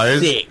favourite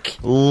shows. Sick.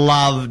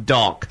 Love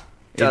Doc.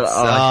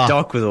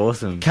 Doc was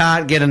awesome.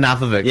 Can't get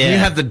enough of it. Yeah. Can you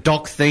have the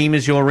Doc theme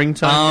as your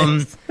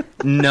ringtone?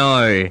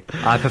 No.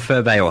 I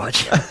prefer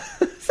Baywatch.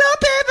 Some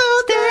people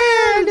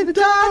stand in the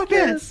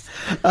darkness.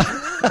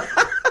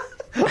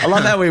 I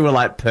love how we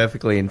were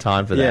perfectly in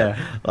time for that.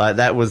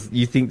 Yeah.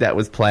 You think that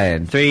was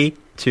planned. 3,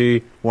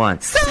 2,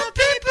 1. Some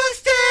people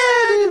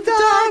stand in the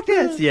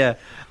darkness. Yeah.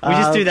 We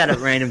just do that at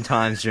random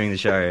times during the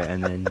show,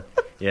 and then,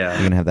 You're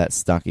going to have that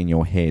stuck in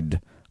your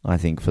head, I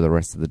think, for the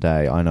rest of the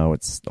day. I know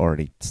it's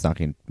already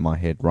stuck in my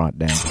head right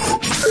now.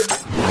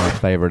 My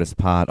favouriteest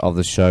part of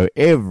the show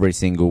every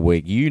single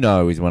week,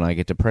 is when I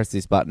get to press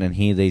this button and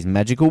hear these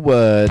magical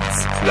words.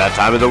 It's that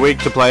time of the week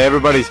to play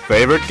everybody's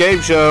favourite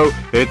game show.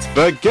 It's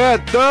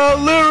Forget the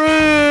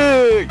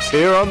Lyrics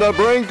here on the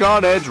Brink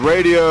on Edge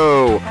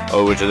Radio.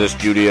 Over to the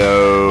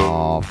studio.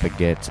 Oh,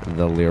 Forget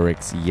the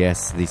Lyrics.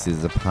 Yes, this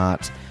is the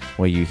part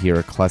where you hear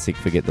a classic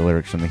Forget the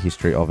Lyrics from the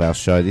history of our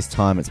show. This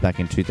time it's back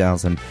in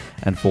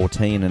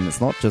 2014, and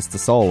it's not just a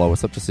solo,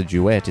 it's not just a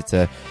duet, it's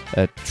a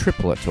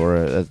triplet,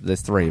 or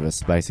there's three of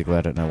us, basically.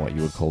 I don't know what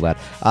you would call that.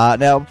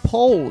 Now,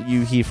 Paul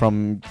you hear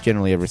from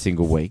generally every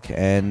single week,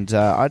 and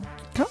I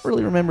can't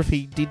really remember if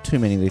he did too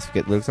many of these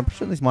Forget the Lyrics. I'm pretty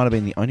sure this might have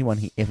been the only one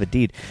he ever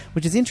did,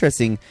 which is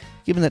interesting,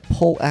 given that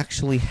Paul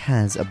actually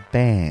has a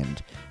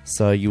band.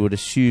 So you would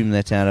assume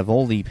that out of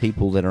all the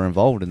people that are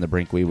involved in the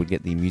Brink, we would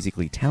get the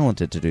musically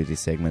talented to do this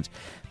segment.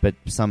 But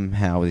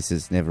somehow this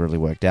has never really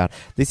worked out.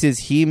 This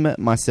is him,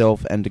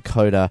 myself, and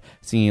Dakota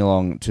singing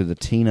along to the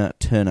Tina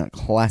Turner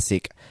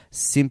classic,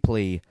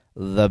 Simply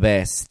the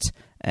Best.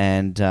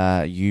 And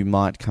you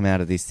might come out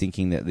of this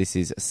thinking that this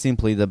is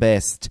simply the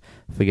best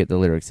Forget the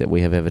Lyrics that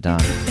we have ever done.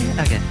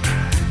 Okay.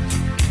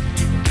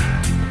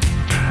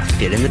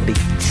 Feeling the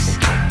beats.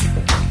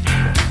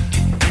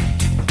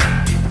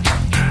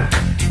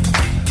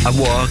 I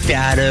walked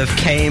out of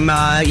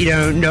Kmart, you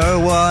don't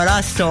know what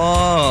I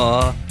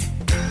saw.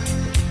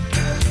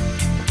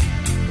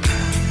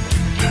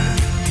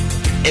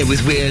 It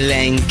was Will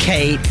and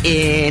Kate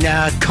in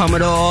a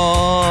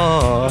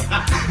Commodore.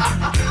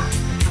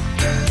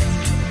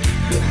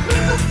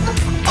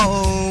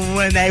 Oh,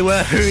 when they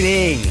were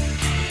hooning.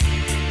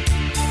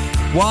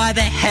 Why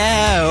the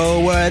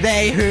hell were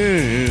they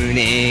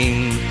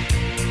hooning?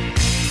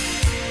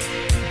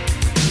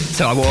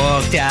 So I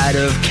walked out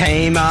of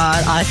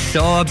Kmart, I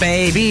saw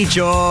baby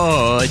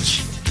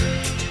George.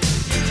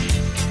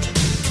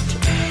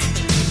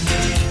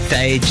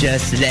 They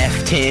just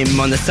left him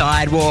on the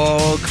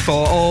sidewalk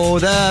for all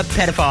the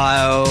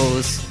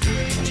pedophiles.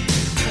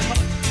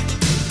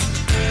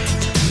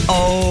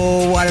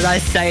 Oh, why did I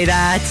say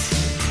that?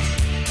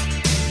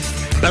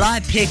 But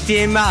I picked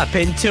him up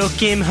and took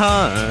him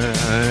home.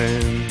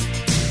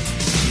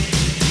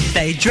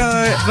 They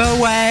drove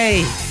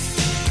away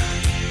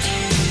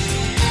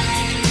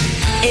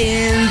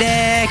in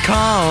their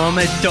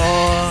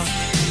Commodore.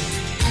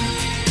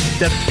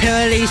 The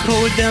police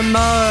pulled them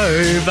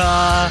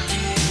over.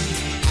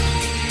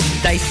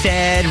 They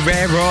said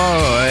we're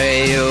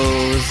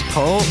royals,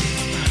 Paul.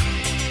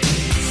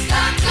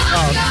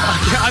 Oh,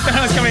 I thought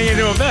I was coming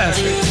into a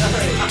verse.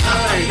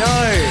 No.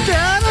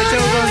 It's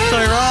all gone so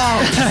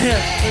wrong.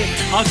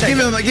 I'll take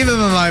Give him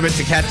a moment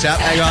to catch up.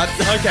 Hang on.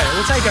 Okay,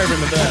 we'll take over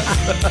in the verse.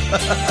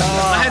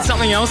 I had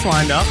something else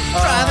lined up.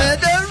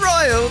 The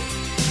Royal.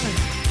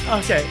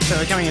 Okay, so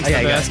we're coming into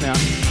the verse now.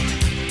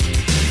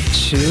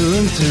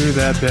 Chewing through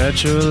that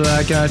petrol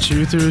like I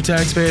chew through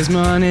taxpayers'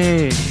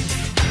 money.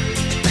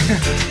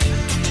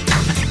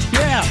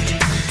 Yeah.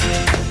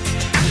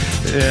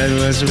 It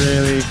was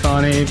really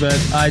funny, but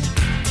I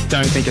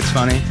don't think it's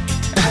funny.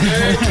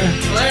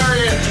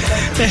 Hilarious.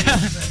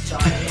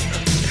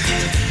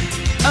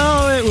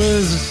 Oh, it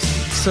was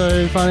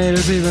so funny to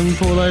see them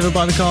pulled over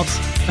by the cops.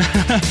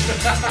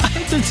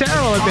 I'm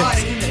terrible at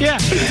this. Yeah.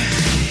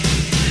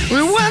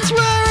 We once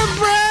were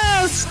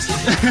abreast.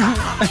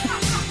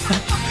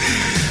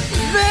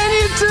 Then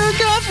you took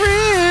off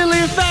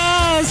really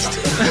fast.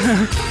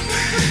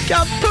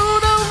 Got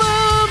pulled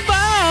over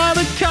by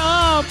the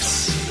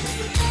cops.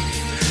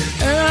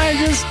 And I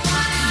just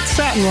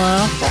sat and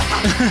laughed.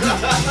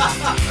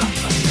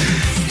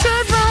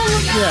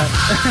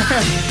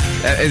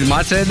 Yeah. Is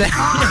my turn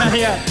now?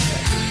 Yeah.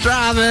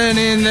 Driving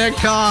in the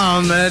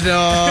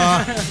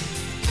Commodore.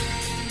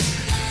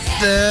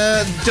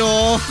 The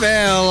door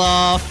fell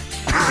off.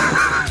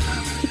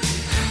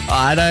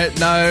 I don't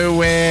know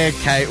where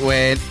Kate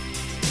went.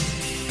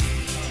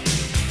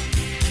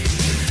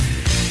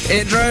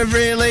 It drove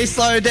really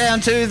slow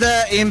down to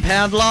the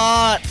impound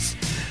lot.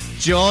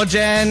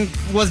 Georgian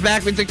was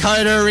back with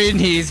Dakota in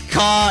his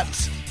cot.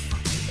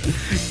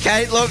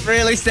 Kate looked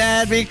really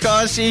sad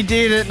because she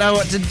didn't know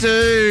what to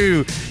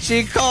do.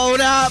 She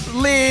called up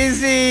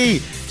Lizzie.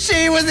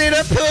 She was in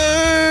a poo.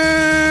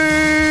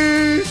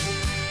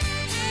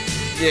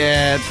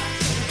 Yeah.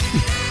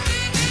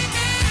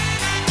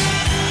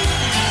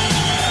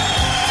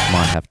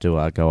 Might have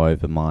to go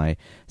over my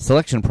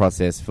selection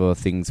process for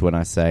things when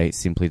I say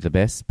simply the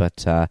best,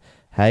 but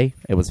hey,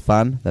 it was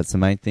fun. That's the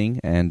main thing,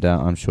 and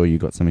I'm sure you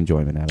got some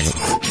enjoyment out of it.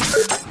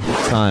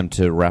 Time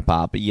to wrap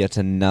up yet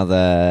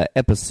another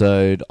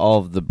episode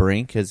of The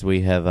Brink, as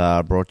we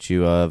have brought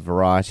you a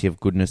variety of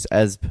goodness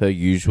as per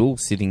usual.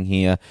 Sitting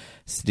here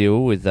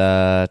still with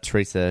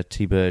Teresa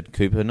T-Bird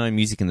Cooper. No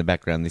music in the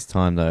background this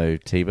time though,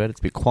 T-Bird.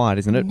 It's a bit quiet,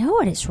 isn't it? No,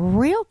 it's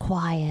real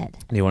quiet.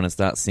 Do you want to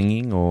start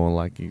singing, or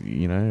like,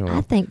 you know? Or...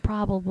 I think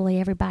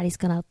probably everybody's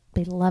going to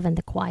be loving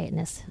the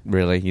quietness.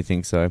 Really? You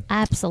think so?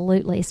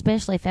 Absolutely,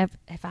 especially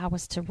if I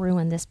was to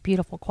ruin this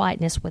beautiful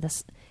quietness with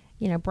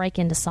break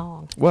into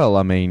song. Well,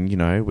 I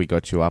mean, we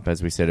got you up,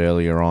 as we said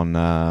earlier,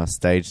 on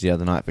stage the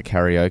other night for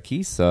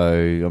karaoke.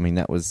 So, I mean,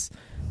 that was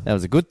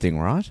a good thing,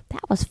 right?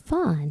 That was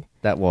fun.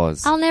 That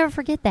was. I'll never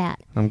forget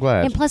that. I'm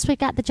glad. And plus, we've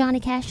got the Johnny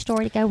Cash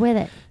story to go with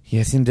it.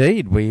 Yes,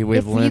 indeed. We've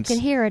learned. If you can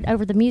hear it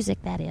over the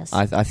music, that is.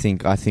 I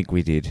think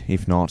we did.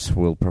 If not,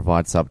 we'll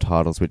provide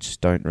subtitles, which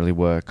don't really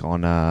work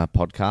on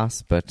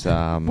podcasts. But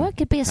well, it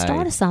could be a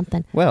start of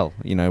something. Well,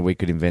 we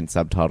could invent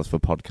subtitles for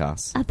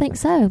podcasts. I think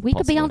so. We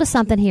could be onto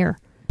something here.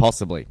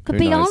 Possibly. Could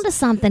be onto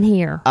something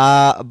here.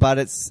 But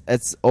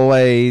it's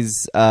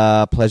always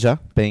a pleasure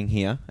being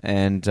here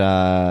and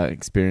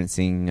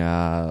experiencing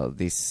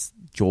this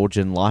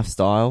Georgian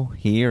lifestyle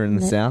here in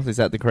the South. Is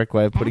that the correct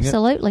way of putting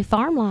Absolutely.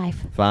 Farm life.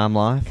 Farm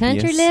life.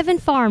 Country living,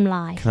 farm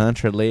life.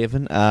 Country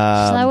living.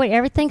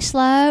 Everything's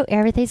slow,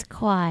 everything's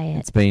quiet.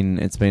 It's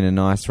been a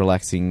nice,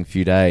 relaxing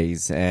few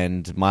days,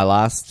 and my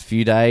last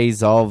few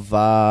days of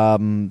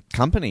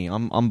company.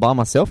 I'm by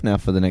myself now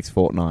for the next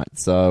fortnight.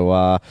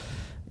 So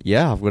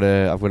yeah, I've got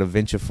to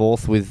venture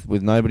forth with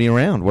nobody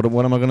around.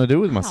 What am I going to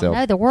do with myself?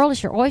 No, the world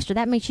is your oyster.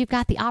 That means you've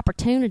got the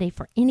opportunity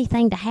for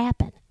anything to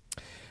happen.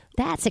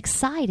 That's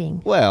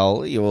exciting.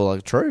 Well,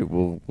 true.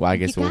 Well, I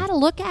guess you got to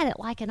look at it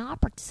like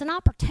it's an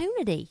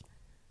opportunity.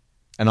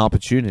 An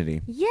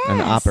opportunity. Yes. An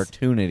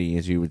opportunity,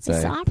 as you would say.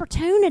 It's an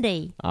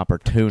opportunity.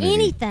 Opportunity.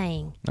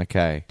 Anything.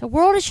 Okay. The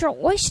world is your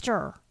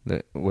oyster.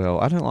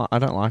 Well, I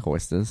don't like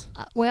oysters.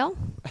 Well,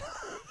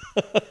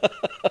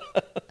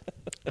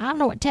 I don't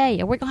know what to tell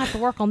you. We're gonna have to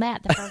work on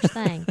that. The first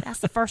thing. That's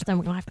the first thing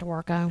we're gonna have to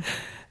work on.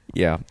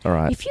 Yeah. All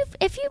right.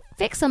 If you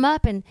fix them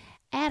up and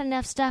add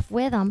enough stuff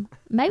with them,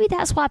 maybe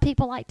that's why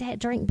people like to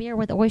drink beer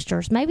with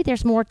oysters. Maybe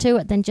there's more to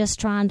it than just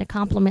trying to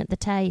complement the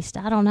taste.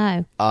 I don't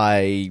know.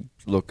 I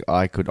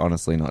could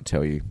honestly not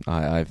tell you.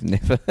 I've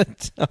never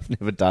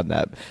done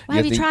that. Well,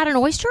 have you tried an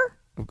oyster?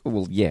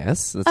 Well,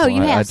 yes. Oh,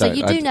 you have. So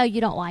you do know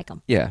you don't like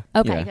them. Yeah.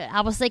 Okay. Yeah. Good.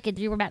 I was thinking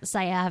you were about to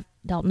say I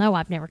don't know.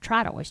 I've never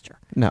tried an oyster.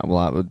 No.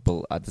 Well,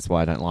 that's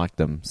why I don't like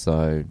them.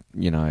 So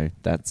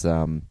that's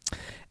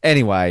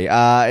Anyway,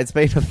 it's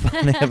been a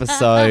fun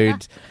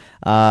episode.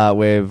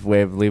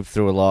 We've lived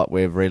through a lot.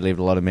 We've relived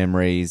a lot of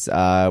memories.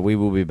 We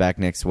will be back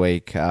next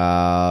week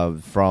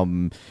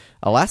from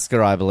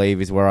Alaska, I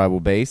believe, is where I will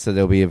be. So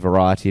there'll be a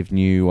variety of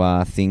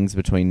new things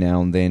between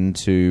now and then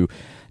to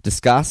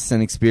discuss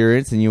and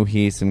experience, and you'll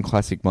hear some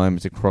classic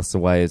moments across the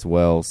way as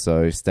well.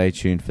 So stay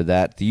tuned for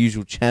that. The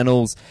usual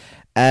channels,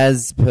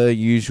 as per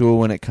usual,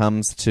 when it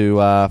comes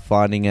to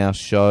finding our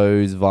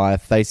shows via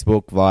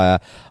Facebook, via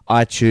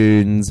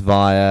iTunes,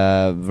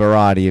 via a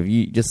variety of...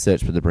 You just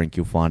search for The Brink,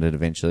 you'll find it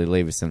eventually.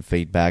 Leave us some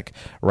feedback.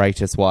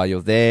 Rate us while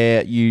you're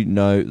there. You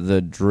know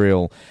the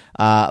drill.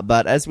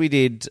 But as we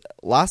did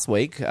last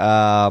week,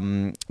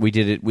 we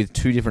did it with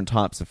two different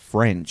types of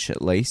French,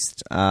 at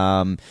least.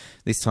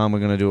 This time we're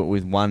going to do it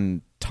with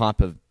one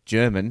type of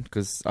German,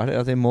 because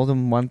are there more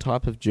than one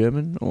type of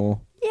German?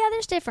 Or yeah,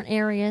 there's different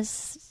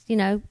areas,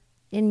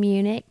 in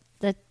Munich,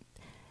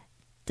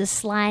 the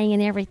slang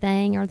and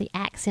everything, or the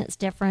accent's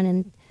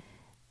different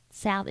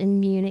in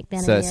Munich than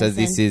it is. So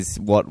this is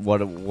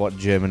what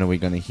German are we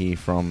going to hear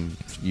from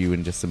you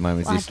in just a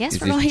moment? Well, I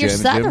guess we're going to hear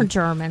Southern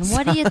German.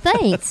 What do you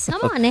think?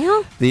 Come on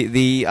now.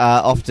 The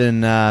often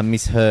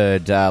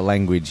misheard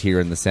language here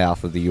in the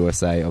south of the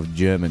USA of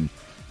German.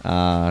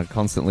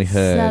 Constantly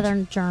heard.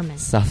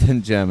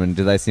 Southern German.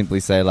 Do they simply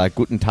say like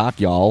 "Guten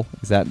Tag, y'all"?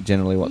 Is that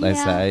generally what they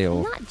say?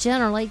 Or not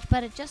generally,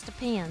 but it just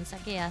depends, I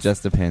guess.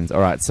 Just depends. All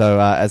right. So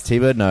as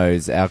T-Bird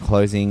knows, our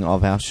closing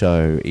of our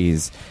show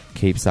is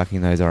 "Keep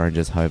sucking those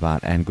oranges,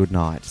 Hobart," and good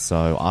night.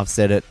 So I've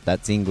said it.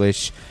 That's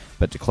English.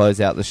 But to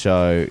close out the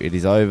show, it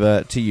is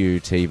over to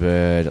you,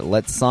 T-Bird.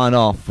 Let's sign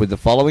off with the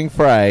following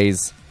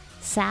phrase: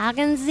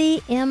 Sagen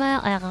Sie immer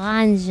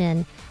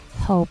Orangen,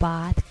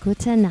 Hobart.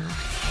 Gute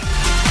Nacht.